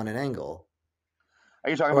on an angle are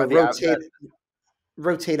you talking or about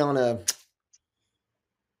rotate on a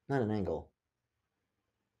not an angle,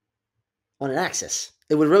 on an axis.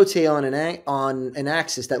 It would rotate on an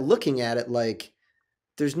axis that looking at it like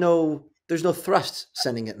there's no thrust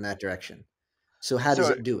sending it in that direction. So how does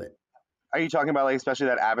so it do it? are you talking about like especially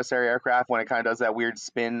that adversary aircraft when it kind of does that weird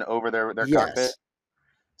spin over their cockpit? Yes,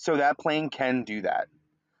 So that plane can do that.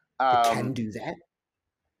 it can Um, do that.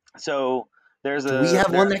 so there's Do we a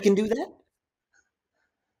have there one that can do that?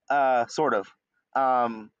 sort of.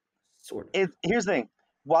 Um, Sort of. here's the thing.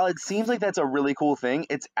 While it seems like that's a really cool thing,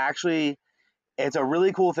 it's a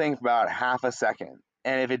really cool thing for about half a second.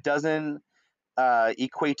 And if it doesn't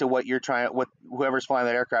equate to what whoever's flying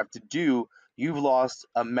that aircraft to do, you've lost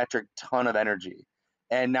a metric ton of energy,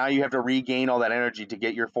 and now you have to regain all that energy to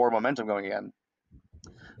get your forward momentum going again.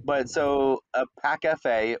 But so a Pac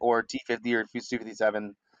FA or T-50 or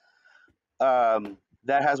Su-57,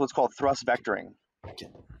 that has what's called thrust vectoring.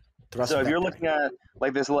 Thrust So if you're vectoring. looking at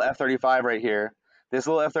like this little F-35 right here, This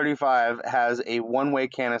little F-35 has a one-way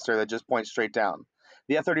canister that just points straight down.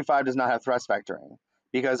 The F-35 does not have thrust vectoring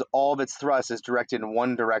because all of its thrust is directed in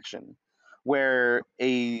one direction, where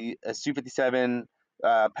a Su-57,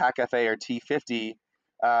 PAC-FA, or T-50,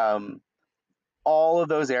 um, all of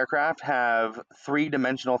those aircraft have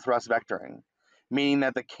three-dimensional thrust vectoring, meaning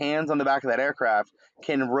that the cans on the back of that aircraft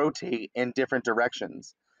can rotate in different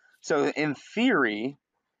directions. So in theory,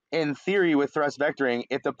 with thrust vectoring,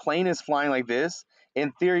 if the plane is flying like this,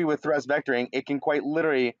 in theory, with thrust vectoring, it can quite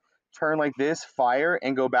literally turn like this, fire,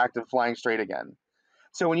 and go back to flying straight again.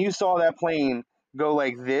 So when you saw that plane go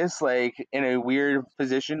like this, like in a weird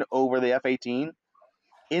position over the F 18,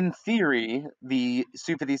 in theory, the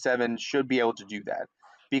Su 57 should be able to do that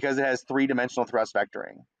because it has three dimensional thrust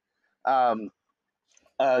vectoring. Um,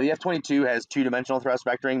 the F 22 has two dimensional thrust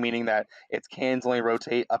vectoring, meaning that its cans only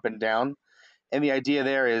rotate up and down. And the idea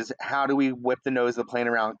there is how do we whip the nose of the plane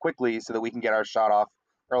around quickly so that we can get our shot off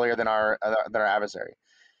earlier than our adversary.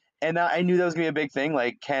 And I knew that was gonna be a big thing.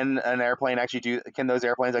 Like, can an airplane actually do? Can those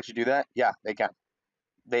airplanes actually do that? Yeah, they can.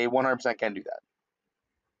 They 100% can do that.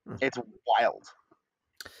 Hmm. It's wild.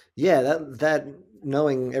 Yeah, that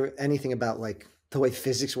knowing anything about like the way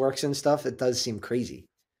physics works and stuff, it does seem crazy.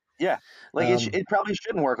 Yeah, like Um, it probably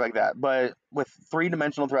shouldn't work like that, but with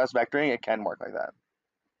three-dimensional thrust vectoring, it can work like that.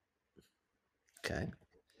 okay,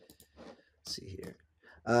 let's see here.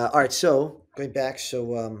 All right, so going back,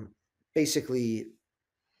 so basically,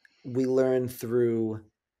 we learn through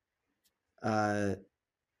uh,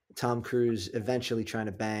 Tom Cruise eventually trying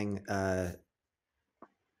to bang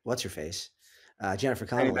what's her face, Jennifer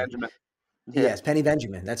Penny Connelly. Benjamin. Yeah. Yes, Penny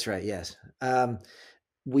Benjamin. That's right. Yes,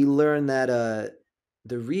 we learn that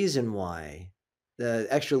the reason why the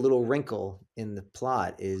extra little wrinkle in the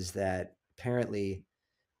plot is that apparently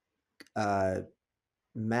uh,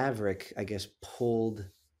 Maverick, I guess, pulled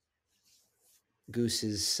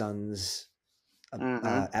Goose's son's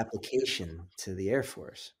Mm-hmm. application to the Air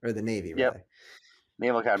Force or the Navy, Yep. rather,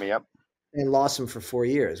 Naval Academy. Yep. and lost him for 4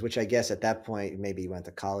 years. Which I guess at that point maybe he went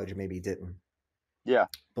to college or maybe he didn't. Yeah.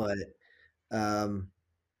 But um,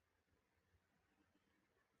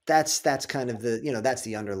 that's kind of the that's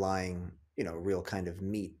the underlying real kind of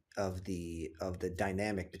meat of the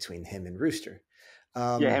dynamic between him and Rooster.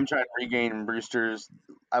 Yeah. Um, Him trying to regain Brewster's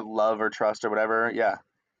love or trust or whatever. Yeah.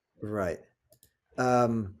 right.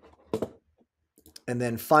 Um, and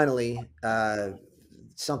then finally,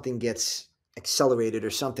 something gets accelerated or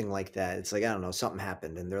something like that. It's like I don't know, something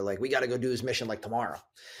happened, and they're like, "We got to go do this mission like tomorrow."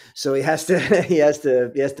 So he has to he has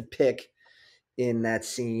to pick in that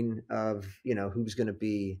scene of who's going to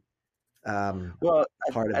be Well,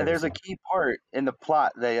 part of there's a everything. key part in the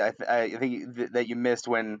plot that I think that you missed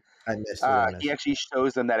when I missed. What did I he miss? actually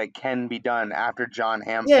shows them that it can be done after John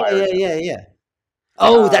Hamm Yeah, yeah, fires him. yeah, yeah.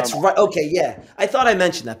 Oh, Um, that's right. Okay, yeah. I thought I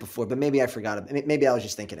mentioned that before, but maybe I forgot it. Maybe I was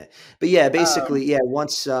just thinking it. But yeah, um, basically, yeah.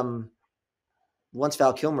 Once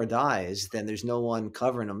Val Kilmer dies, then there's no one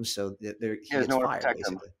covering him, so he there's gets no one to fired, protect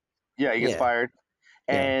him. basically. Yeah, he gets Yeah, fired.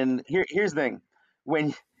 yeah, And here's the thing,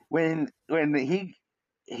 when he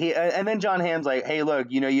and then John Hamm's like, hey, look,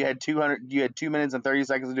 you had 2 minutes and 30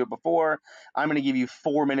 seconds to do it before. I'm gonna give you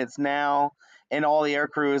 4 minutes now. And all the air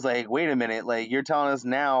crew is like, wait a minute, like you're telling us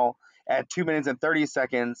now at 2 minutes and 30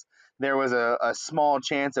 seconds there was a small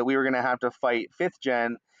chance that we were gonna have to fight fifth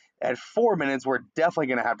gen. At 4 minutes, we're definitely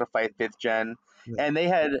gonna have to fight fifth gen. yeah, And they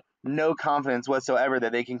had no confidence whatsoever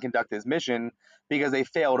that they can conduct this mission because they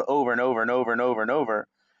failed over and over and over and over and over.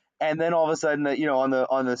 And then all of a sudden,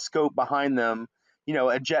 on the scope behind them,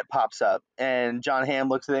 a jet pops up, and John Hamm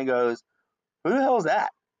looks at it and goes, "Who the hell is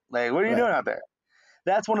that? Like, what are you right, doing out there?"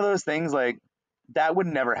 That's one of those things like that would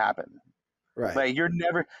never happen. right. Like you're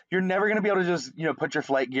never gonna be able to just put your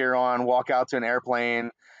flight gear on, walk out to an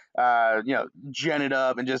airplane, gen it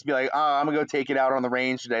up, and just be like, "Oh, I'm gonna go take it out on the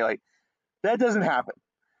range today." Like that doesn't happen.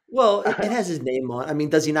 Well, it has his name on. I mean,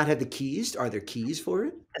 does he not have the keys? Are there keys for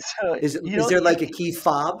it? So Is there like a key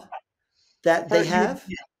fob that they for you have?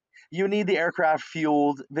 you need the aircraft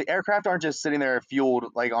fueled. The aircraft aren't just sitting there fueled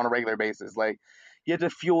like on a regular basis. Like you have to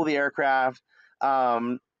fuel the aircraft.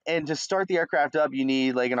 And to start the aircraft up, you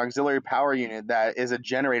need like an auxiliary power unit that is a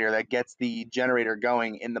generator that gets the generator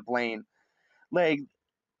going in the plane. Like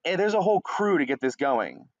there's a whole crew to get this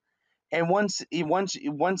going. And once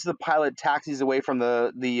the pilot taxis away from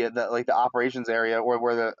the operations area or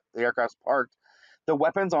where the aircraft's parked, the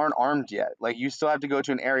weapons aren't armed yet. Like you still have to go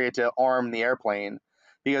to an area to arm the airplane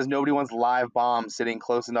because nobody wants live bombs sitting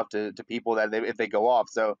close enough to people that if they go off.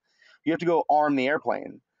 So you have to go arm the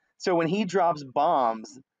airplane. So when he drops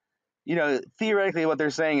bombs, theoretically what they're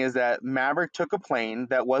saying is that Maverick took a plane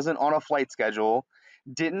that wasn't on a flight schedule,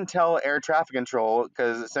 didn't tell air traffic control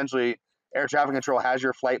because essentially air traffic control has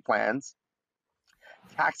your flight plans,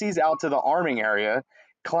 taxis out to the arming area,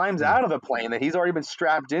 climbs Mm. out of the plane that he's already been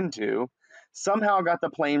strapped into, somehow got the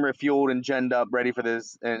plane refueled and genned up, ready for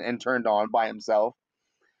this, and turned on by himself.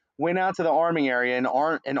 Went out to the arming area and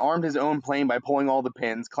armed his own plane by pulling all the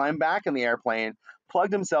pins, climbed back in the airplane,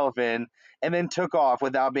 plugged himself in, and then took off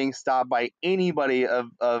without being stopped by anybody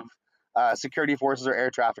of security forces or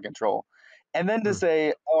air traffic control. And then to Mm.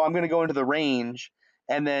 say, "Oh, I'm going to go into the range,"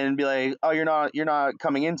 and then be like, "Oh, you're not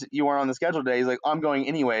coming in. You weren't on the schedule today." He's like, "I'm going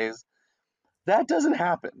anyways." That doesn't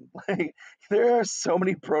happen. Like there are so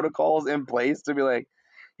many protocols in place to be like,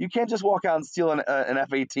 you can't just walk out and steal an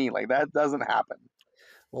F-18. Like that doesn't happen.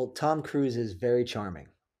 Well, Tom Cruise is very charming,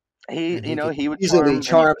 He, and you he know, could he would easily charm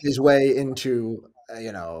any. charm his way into,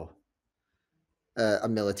 a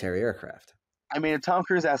military aircraft. I mean, if Tom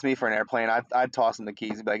Cruise asked me for an airplane, I'd toss him the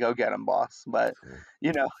keys and be like, "Go get him, boss." But Mm.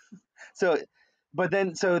 you know, so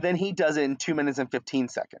so then he does it in 2 minutes and 15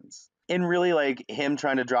 seconds. And really, like him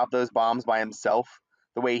trying to drop those bombs by himself,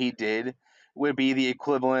 the way he did, would be the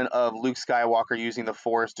equivalent of Luke Skywalker using the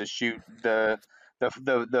Force to shoot the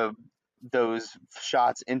those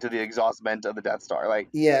shots into the exhaust vent of the Death Star. Like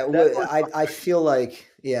Yeah, that's what I feel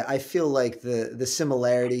like, I feel like the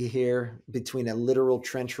similarity here between a literal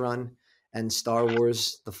trench run and Star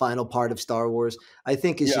Wars, the final part of Star Wars, I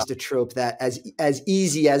think is yeah, just a trope that as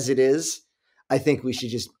easy as it is, I think we should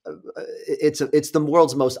just it's the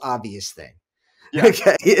world's most obvious thing. yeah,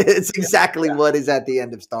 Okay, it's yeah, exactly yeah. what is at the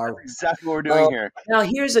end of Star That's Wars. exactly what we're Um, doing here. Now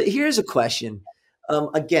here's a question.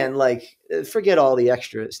 Again, like forget all the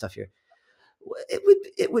extra stuff here.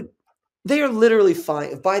 It would they are literally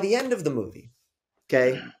fine by the end of the movie.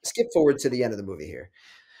 Okay, skip forward to the end of the movie here.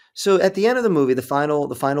 So at the end of the movie, the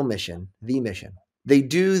final mission, they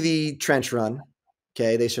do the trench run.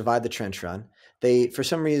 Okay, they survive the trench run. They, for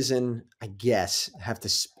some reason, I guess, have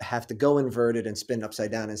to go inverted and spin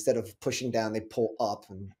upside down instead of pushing down. They pull up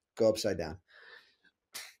and go upside down.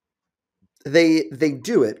 They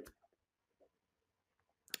do it.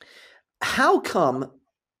 How come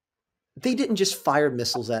they didn't just fire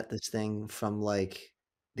missiles at this thing from like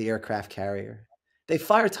the aircraft carrier? They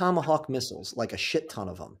fire Tomahawk missiles, like a shit ton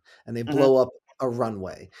of them, and they Hmm. blow up a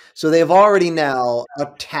runway. So they've already now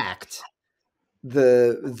attacked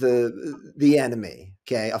the enemy,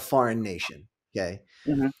 okay, a foreign nation, okay.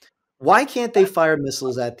 Hmm. Why can't they fire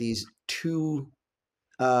missiles at these two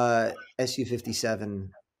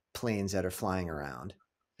Su-57 planes that are flying around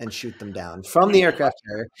and shoot them down from the aircraft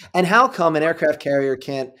carrier? And how come an aircraft carrier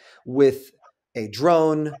can't, with a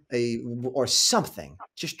drone, or something,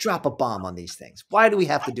 just drop a bomb on these things? Why do we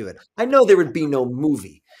have to do it? I know there would be no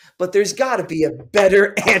movie, but there's got to be a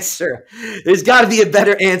better answer. There's got to be a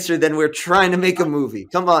better answer than we're trying to make a movie.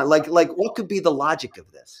 Come on, like what could be the logic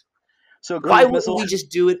of this? So Why cruise wouldn't missiles. we just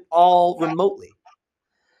do it all remotely?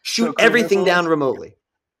 So Shoot everything down remotely.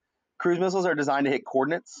 cruise missiles are designed to hit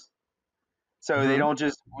coordinates. So they Hmm. don't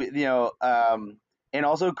just, and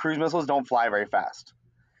also cruise missiles don't fly very fast.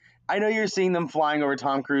 I know you're seeing them flying over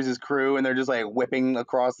Tom Cruise's crew and they're just like whipping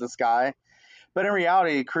across the sky, but in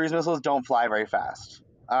reality, cruise missiles don't fly very fast,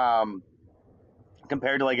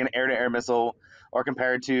 compared to like an air-to-air missile or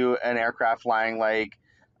compared to an aircraft flying like,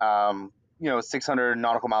 600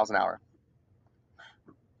 nautical miles an hour.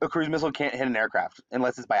 A cruise missile can't hit an aircraft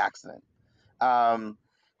unless it's by accident. Um,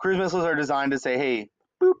 Cruise missiles are designed to say, "Hey,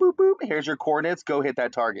 boop boop boop, here's your coordinates. Go hit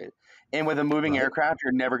that target." And with a moving Right. aircraft,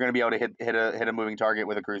 you're never going to be able to hit a moving target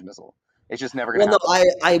with a cruise missile. It's just never going to Well, no, happen.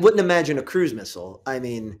 I wouldn't imagine a cruise missile. I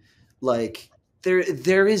mean, like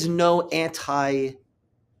there is no anti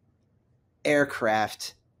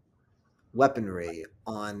aircraft weaponry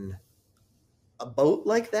on a boat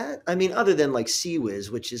like that. I mean, other than like Sea Whiz,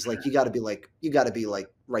 which is like you got to be like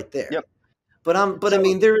right Yep. there. But I So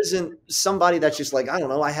mean, there isn't somebody that's just like, I don't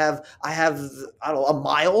know. I don't know,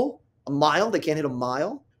 a mile. They can't hit a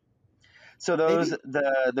mile, so those maybe.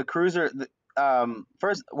 the cruiser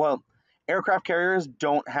first, well, aircraft carriers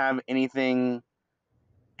don't have anything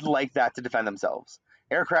like that to defend themselves.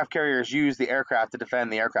 Aircraft carriers use the aircraft to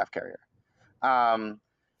defend the aircraft carrier. Um,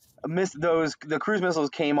 the cruise missiles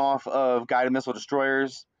came off of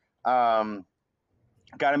um,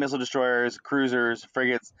 guided missile destroyers, cruisers,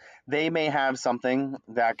 frigates. They may have something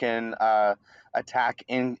that can attack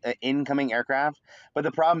incoming aircraft, but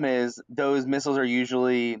the problem is those missiles are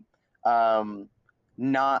usually um,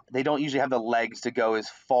 not. They don't usually have the legs to go as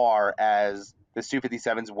far as the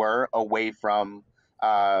Su-57s were away from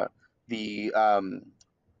uh, the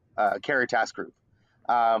carrier task group.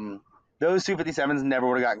 Um, those Su-57s never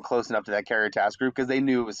would have gotten close enough to that carrier task group because they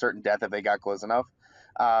knew it was certain death if they got close enough.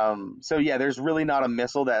 So yeah, there's really not a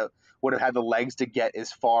missile that would have had the legs to get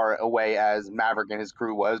as far away as Maverick and his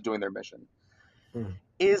crew was doing their mission. Mm.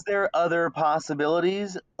 Is there other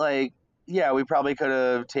possibilities? Like, yeah, we probably could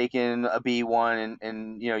have taken a B-1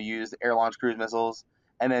 and used air launched cruise missiles,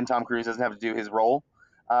 and then Tom Cruise doesn't have to do his role.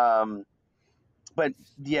 Um, but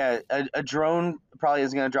yeah, a drone probably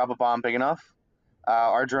isn't going to drop a bomb big enough.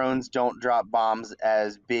 Our drones don't drop bombs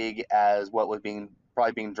as big as what was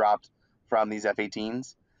probably being dropped from these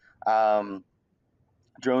F-18s. Um,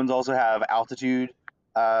 Drones also have altitude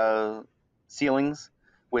uh, ceilings,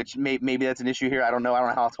 which maybe that's an issue here. I don't know. I don't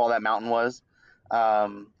know how tall that mountain was.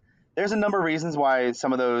 Um, there's a number of reasons why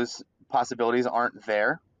some of those possibilities aren't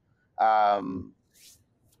there. Um,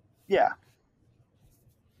 yeah,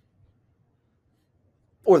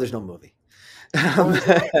 Or there's no movie. or Um,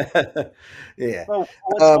 there's no. yeah. Well,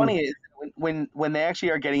 what's Um, funny is when they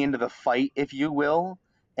actually are getting into the fight, if you will,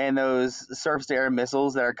 and those surface-to-air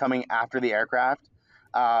missiles that are coming after the aircraft.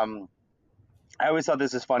 Um, I always thought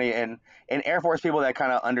this is funny, and Air Force people that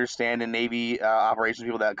kind of understand, and Navy operations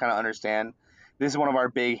people that kind of understand. This is one of our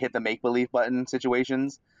big hit the make believe button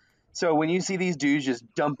situations. So when you see these dudes just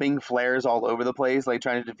dumping flares all over the place, like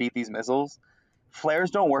trying to defeat these missiles,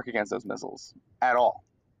 flares don't work against those missiles at all.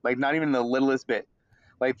 Like not even the littlest bit.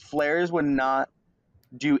 Like flares would not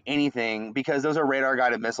do anything because those are radar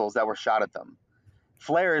guided missiles that were shot at them.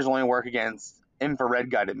 Flares only work against infrared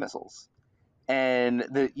guided missiles,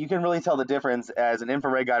 and you can really tell the difference as an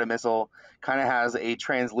infrared guided missile kind of has a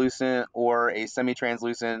translucent or a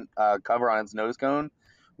semi-translucent cover on its nose cone,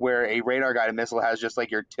 where a radar guided missile has just like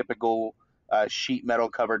your typical sheet metal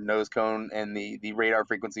covered nose cone, and the radar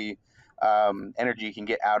frequency energy you can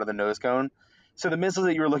get out of the nose cone. So the missiles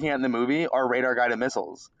that you were looking at in the movie are radar guided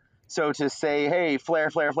missiles. So to say, hey, flare,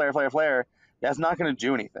 flare, flare, flare, flare, that's not going to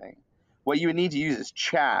do anything. What you would need to use is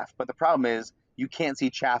chaff, but the problem is you can't see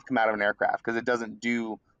chaff come out of an aircraft because it doesn't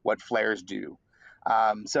do what flares do.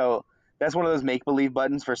 So that's one of those make believe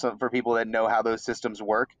buttons for people that know how those systems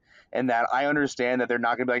work, and that I understand that they're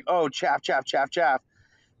not going to be like, oh, chaff, chaff, chaff, chaff,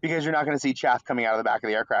 because you're not going to see chaff coming out of the back of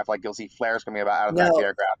the aircraft like you'll see flares coming out of the back of the now,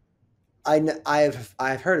 aircraft.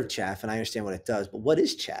 I've heard of chaff, and I understand what it does, but what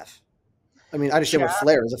is chaff? I mean, I understand what Chaff,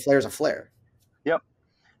 flare is. A flare is a flare. yep.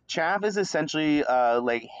 Chaff is essentially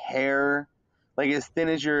like hair, like as thin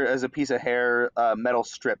as a piece of hair, metal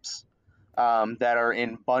strips that are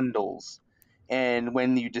in bundles, and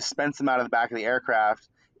when you dispense them out of the back of the aircraft,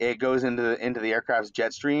 it goes into the aircraft's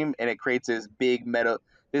jet stream, and it creates this big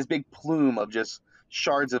plume of just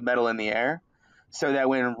shards of metal in the air, so that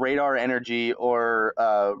when radar energy or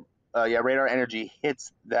radar energy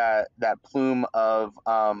hits that plume of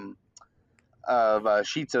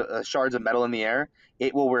sheets of shards of metal in the air,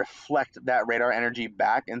 it will reflect that radar energy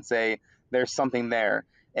back and say there's something there,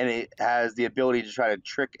 and it has the ability to try to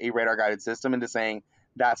trick a radar guided system into saying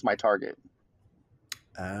that's my target.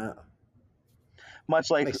 Uh, Makes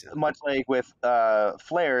sense. Much like with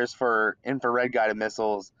flares for infrared guided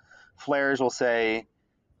missiles, flares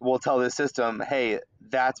will tell the system, hey,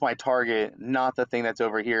 that's my target, not the thing that's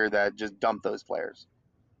over here that just dumped those flares,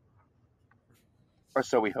 or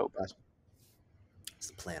so we hope. That's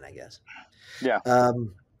the plan, I guess. Yeah.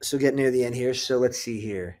 So getting near the end here. So let's see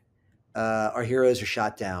here. Our heroes are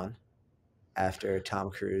shot down after Tom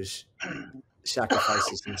Cruise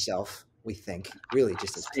sacrifices himself. We think, really,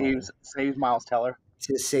 just as planned Saves Miles Teller.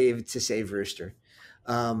 to save Rooster.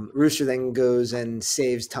 Rooster then goes and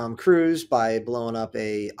saves Tom Cruise by blowing up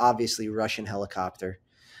a obviously Russian helicopter.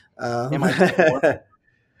 Um, Mi-24.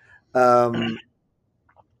 um,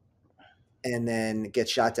 and then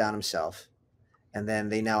gets shot down himself. And then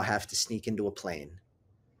they now have to sneak into a plane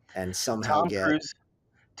and somehow Tom get Cruise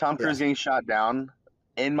Tom Cruise yes. getting shot down,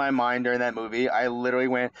 in my mind during that movie, I literally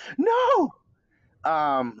went, no.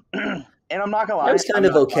 And I'm not gonna I lie, was kind I'm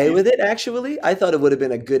of not okay lying. with it actually. I thought it would have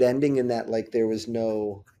been a good ending in that like there was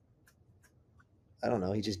no I don't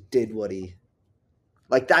know, he just did what he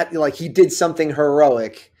like that like he did something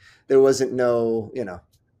heroic. There wasn't no,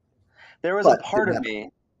 There was a but part didn't of happen. me,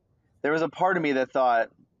 there was a part of me that thought,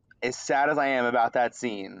 as sad as I am about that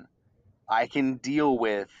scene, I can deal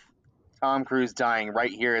with Tom Cruise dying right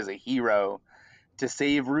here as a hero to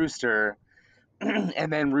save Rooster,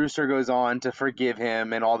 and then Rooster goes on to forgive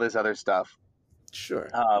him and all this other stuff. Sure.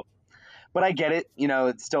 Uh, but I get it.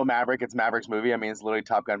 It's still Maverick. It's Maverick's movie. I mean, it's literally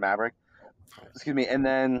Top Gun Maverick. Right. Excuse me. And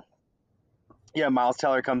then yeah, Miles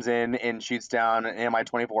Teller comes in and shoots down an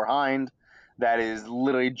Mi-24 Hind that is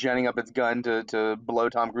literally genning up its gun to blow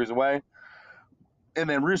Tom Cruise away. And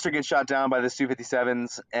then Rooster gets shot down by the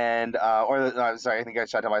Su-57s, sorry, I think he got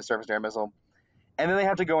shot down by a surface-to-air missile. And then they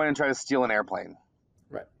have to go in and try to steal an airplane.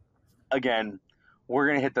 Right. Again, we're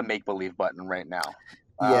gonna hit the make believe button right now.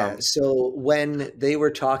 Yeah. Um, So when they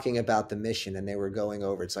were talking about the mission and they were going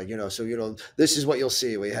over, it's like, this is what you'll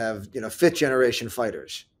see. We have, fifth generation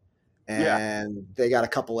fighters yeah, and they got a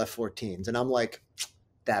couple F-14s. And I'm like,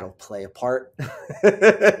 that'll play a part. and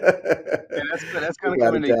that's kind of Without a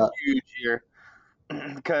coming to doubt. huge here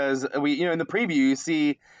because we in the preview you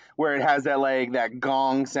see where it has that like that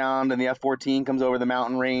gong sound and the F-14 comes over the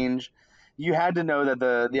mountain range. You had to know that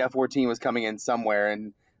the F-14 was coming in somewhere,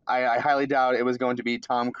 and I highly doubt it was going to be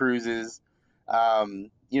Tom Cruise's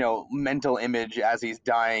mental image as he's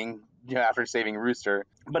dying after saving Rooster.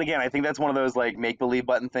 But again, I think that's one of those like make believe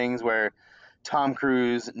button things where Tom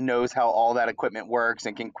Cruise knows how all that equipment works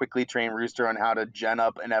and can quickly train Rooster on how to gen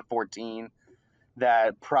up an F-14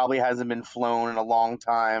 that probably hasn't been flown in a long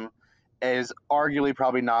time, is arguably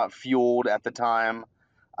probably not fueled at the time.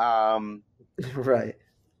 Um, Right.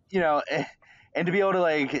 you know, and to be able to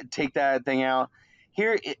like take that thing out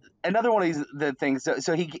here, another one of these the things.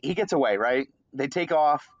 So he gets away, right? They take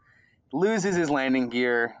off, loses his landing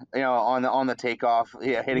gear, on the takeoff,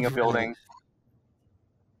 yeah, hitting a Right. building.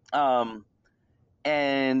 Um,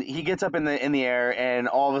 and he gets up in the air, and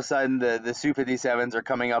all of a sudden the Su-57s are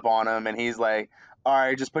coming up on him, and he's like, "All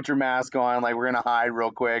right, just put your mask on. Like we're gonna hide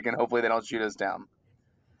real quick, and hopefully they don't shoot us down."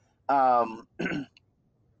 Um,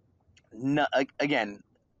 no, again,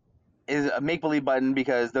 is a make believe button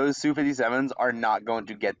because those Su-57s are not going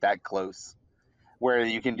to get that close, where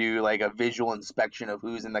you can do like a visual inspection of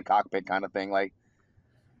who's in the cockpit kind of thing. Like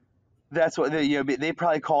that's what they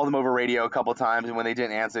probably called them over radio a couple times, and when they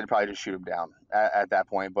didn't answer, they'd probably just shoot them down at that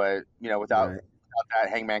point. But Right. without that,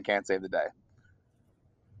 Hangman can't save the day.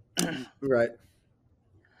 Right.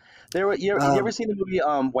 You ever Um, seen the movie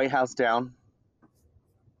White House Down?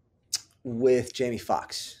 with Jamie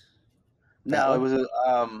Foxx. That No, it one? was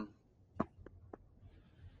a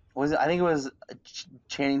was it, I think it was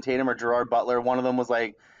Channing Tatum or Gerard Butler. One of them was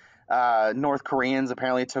like North Koreans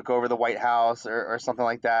apparently took over the White House or something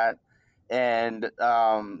like that. And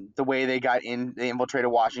the way they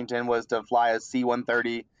infiltrated Washington was to fly a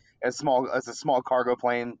C-130, as a small cargo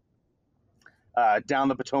plane, down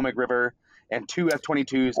the Potomac River, and two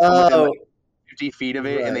F-22s come within like Oh, 50 feet of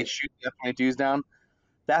it, and they right. shoot the F-22s down.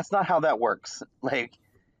 That's not how that works. Like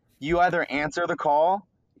you either answer the call,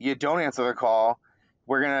 you don't answer the call.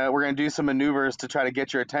 We're gonna do some maneuvers to try to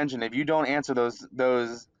get your attention. If you don't answer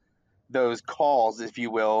those calls, if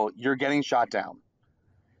you will, you're getting shot down.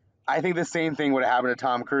 I think the same thing would have happened to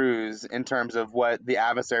Tom Cruise in terms of what the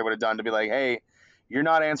adversary would have done to be like, hey, you're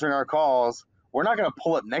not answering our calls. We're not going to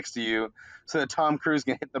pull up next to you so that Tom Cruise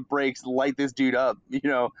can hit the brakes, light this dude up,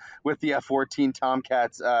 with the F-14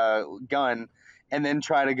 Tomcat's gun, and then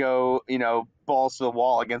try to go, balls to the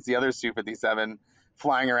wall against the other Su-57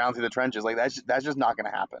 flying around through the trenches. Like that's just not going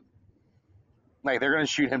to happen. Like they're going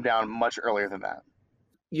to shoot him down much earlier than that.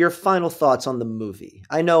 Your final thoughts on the movie.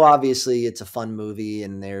 I know obviously it's a fun movie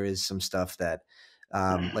and there is some stuff that,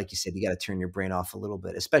 like you said, you got to turn your brain off a little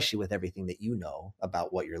bit, especially with everything that you know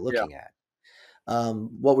about what you're Yeah. looking at.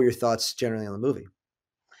 What were your thoughts generally on the movie?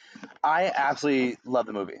 I absolutely love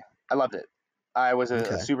the movie. I loved it. I was a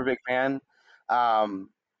Okay. super big fan. Um,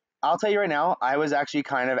 I'll tell you right now, I was actually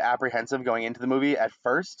kind of apprehensive going into the movie at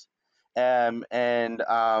first, and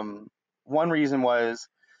one reason was,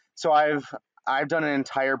 so I've done an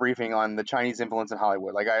entire briefing on the Chinese influence in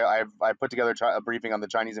Hollywood. Like I put together a briefing on the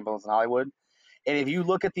Chinese influence in Hollywood, and if you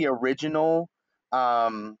look at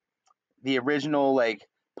um, the original like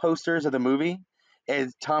posters of the movie,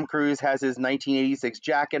 is Tom Cruise has his 1986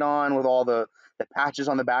 jacket on with all the patches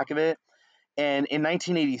on the back of it, and in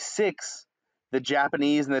 1986, the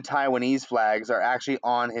Japanese and the Taiwanese flags are actually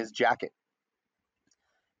on his jacket.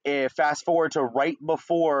 If fast forward to right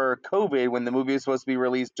before COVID, when the movie was supposed to be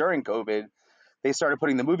released during COVID, they started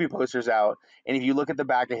putting the movie posters out, and if you look at the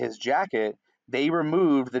back of his jacket, they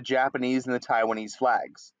removed the Japanese and the Taiwanese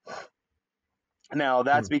flags. Now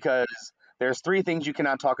that's Hmm. because there's three things you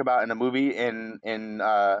cannot talk about in a movie in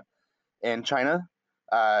China,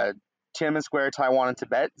 Tiananmen Square, Taiwan, and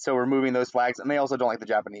Tibet. So removing those flags, and they also don't like the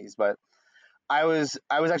Japanese. But I was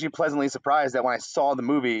actually pleasantly surprised that when I saw the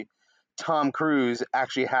movie, Tom Cruise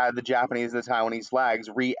actually had the Japanese and the Taiwanese flags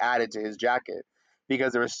re-added to his jacket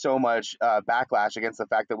because there was so much backlash against the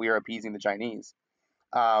fact that we are appeasing the Chinese.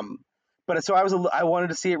 Um, but so I wanted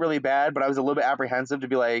to see it really bad, but I was a little bit apprehensive to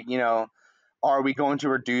be like, are we going to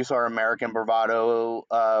reduce our American bravado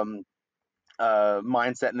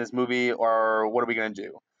mindset in this movie, or what are we going to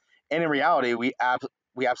do? And in reality, we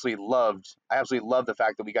absolutely loved. I absolutely loved the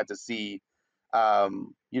fact that we got to see,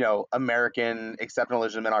 American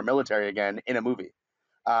exceptionalism in our military again in a movie.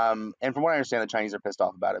 And from what I understand, the Chinese are pissed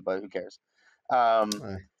off about it, but who cares? Um,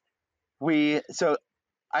 Uh, we so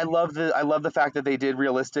I love the fact that they did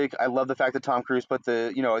realistic. I love the fact that Tom Cruise put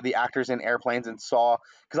the actors in airplanes and saw,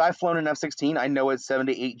 because I've flown an F-16. I know what 7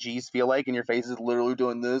 to 8 G's feel like, and your face is literally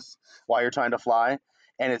doing this while you're trying to fly,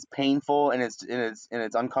 and it's painful and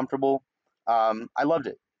it's uncomfortable. I loved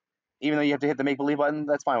it, even though you have to hit the make believe button.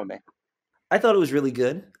 That's fine with me. I thought it was really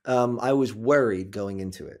good. I was worried going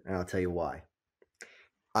into it, and I'll tell you why.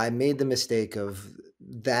 I made the mistake of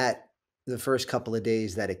that the first couple of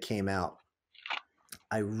days that it came out.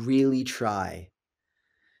 I really try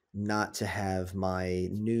not to have my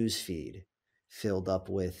news feed filled up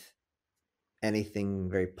with anything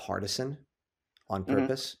very partisan on Hmm.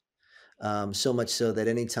 purpose. So much so that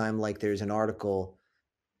anytime like there's an article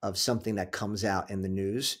of something that comes out in the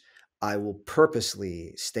news, I will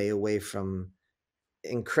purposely stay away from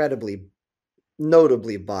incredibly,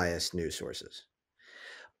 notably biased news sources.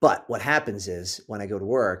 But what happens is when I go to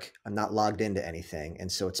work, I'm not logged into anything,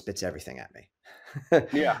 and so it spits everything at me.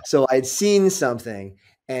 Yeah. So I'd seen something,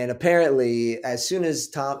 and apparently, as soon as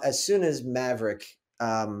Maverick,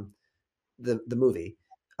 the movie,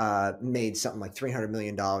 made something like $300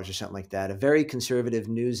 million or something like that, a very conservative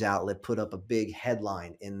news outlet put up a big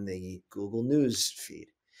headline in the Google News feed,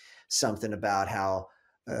 something about how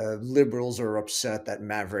liberals are upset that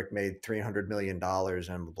Maverick made $300 million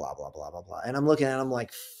and blah blah blah blah blah. And I'm looking at it, I'm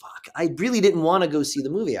like, fuck. I really didn't want to go see the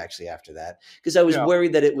movie actually after that because I was Yeah.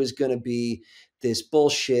 worried that it was going to be this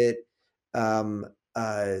bullshit, um,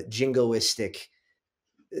 jingoistic,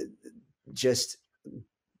 uh, just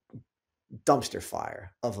dumpster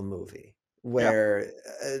fire of a movie Yeah. where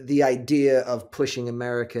the idea of pushing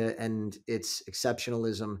America and its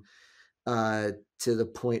exceptionalism uh, to the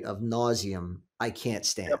point of nauseum, I can't Yep.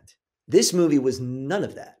 stand. This movie was none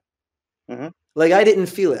of that. Hmm. Like I didn't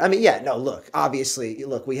feel it. I mean, yeah, no. Look, obviously,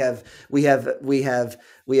 look, we have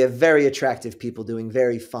very attractive people doing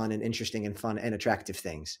very fun and interesting and fun and attractive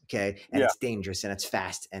things. Okay, and Yeah. it's dangerous and it's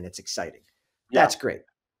fast and it's exciting. Yeah. That's great.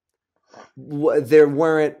 There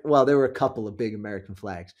weren't well, there were a couple of big American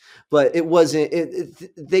flags, but it wasn't.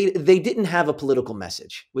 They didn't have a political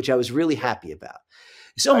message, which I was really Yep. happy about.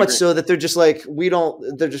 So I much agree. so that they're just like, we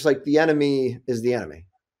don't, they're just like, the enemy is the enemy.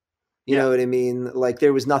 You Yeah. know what I mean? Like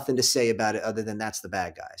there was nothing to say about it other than that's the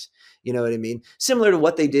bad guys. You know what I mean? Similar to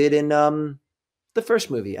what they did in the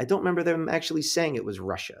first movie. I don't remember them actually saying it was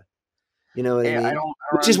Russia. You know what I I mean? don't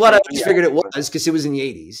Which is what I understand who always the figured it actors was was. because it was in the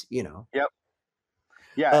 80s, you know. Yep.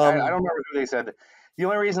 Yeah, I Um, don't remember who they said. The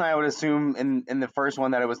only reason I would assume in the first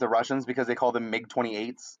one that it was the Russians because they called them MiG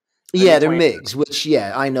 28s. The yeah, MiG they're 20. MiGs, which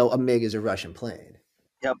yeah, I know a MiG is a Russian plane.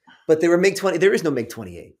 Yep. But they were MiG 20. There is no MiG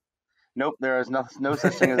 28. Nope. There is no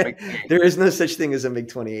such thing as a MiG 28. There is no such thing as a MiG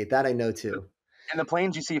 28. That I know too. And the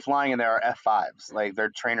planes you see flying in there are F5s. Like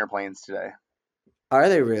they're trainer planes today. Are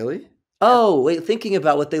they really? Yeah. Oh, wait, thinking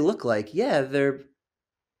about what they look like. Yeah, they're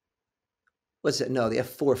what's it? No, the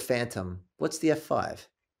F4 Phantom. What's the F5?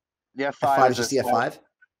 The F5 F5 is is a just the small. F5?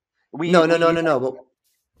 We No, no, we no, use. no, no. But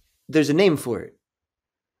there's a name for it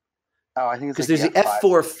Oh, I think it's because like there's the the F5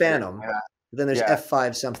 F4 Tiger. Phantom, Yeah. then there's Yeah.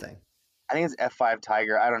 F5 something. I think it's F5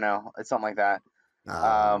 Tiger. I don't know. It's something like that. I don't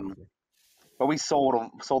Um, remember. but we sold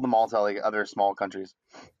them all to like other small countries.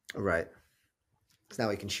 Right. So now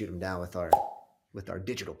we can shoot them down with our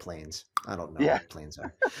digital planes. I don't know Yeah. what planes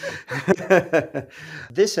are.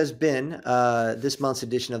 This has been this month's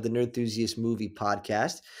edition of the Nerd Enthusiast Movie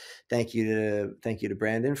Podcast. Thank you to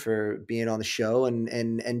Brandon for being on the show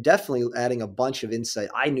and definitely adding a bunch of insight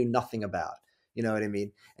I knew nothing about. You know what I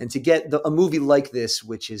mean? And to get a movie like this,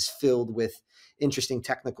 which is filled with interesting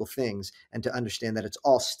technical things, and to understand that it's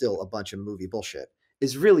all still a bunch of movie bullshit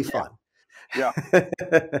is really Yeah. fun. Yeah.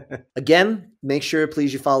 Again, make sure,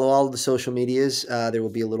 please, you follow all of the social medias. There will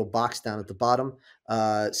be a little box down at the bottom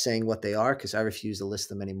saying what they are because I refuse to list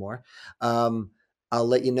them anymore. I'll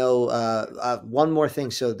let you know one more thing.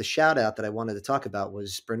 So the shout out that I wanted to talk about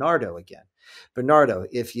was Bernardo again. Bernardo,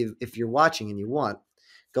 if you're watching and you want,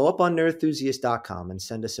 go up on nerdenthusiast.com and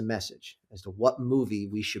send us a message as to what movie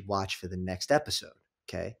we should watch for the next episode.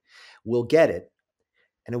 Okay, we'll get it,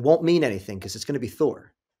 and it won't mean anything because it's going to be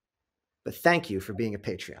Thor. But thank you for being a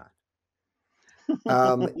Patreon.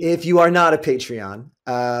 If you are not a Patreon,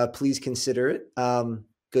 please consider it. Go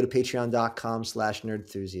to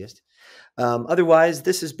patreon.com/nerdenthusiast. Otherwise,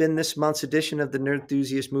 this has been this month's edition of the Nerd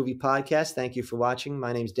Enthusiast Movie Podcast. Thank you for watching.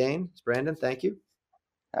 My name's Dane. It's Brandon. Thank you.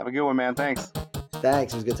 Have a good one, man. Thanks.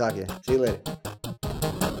 Thanks. It was good talking to you. See you later.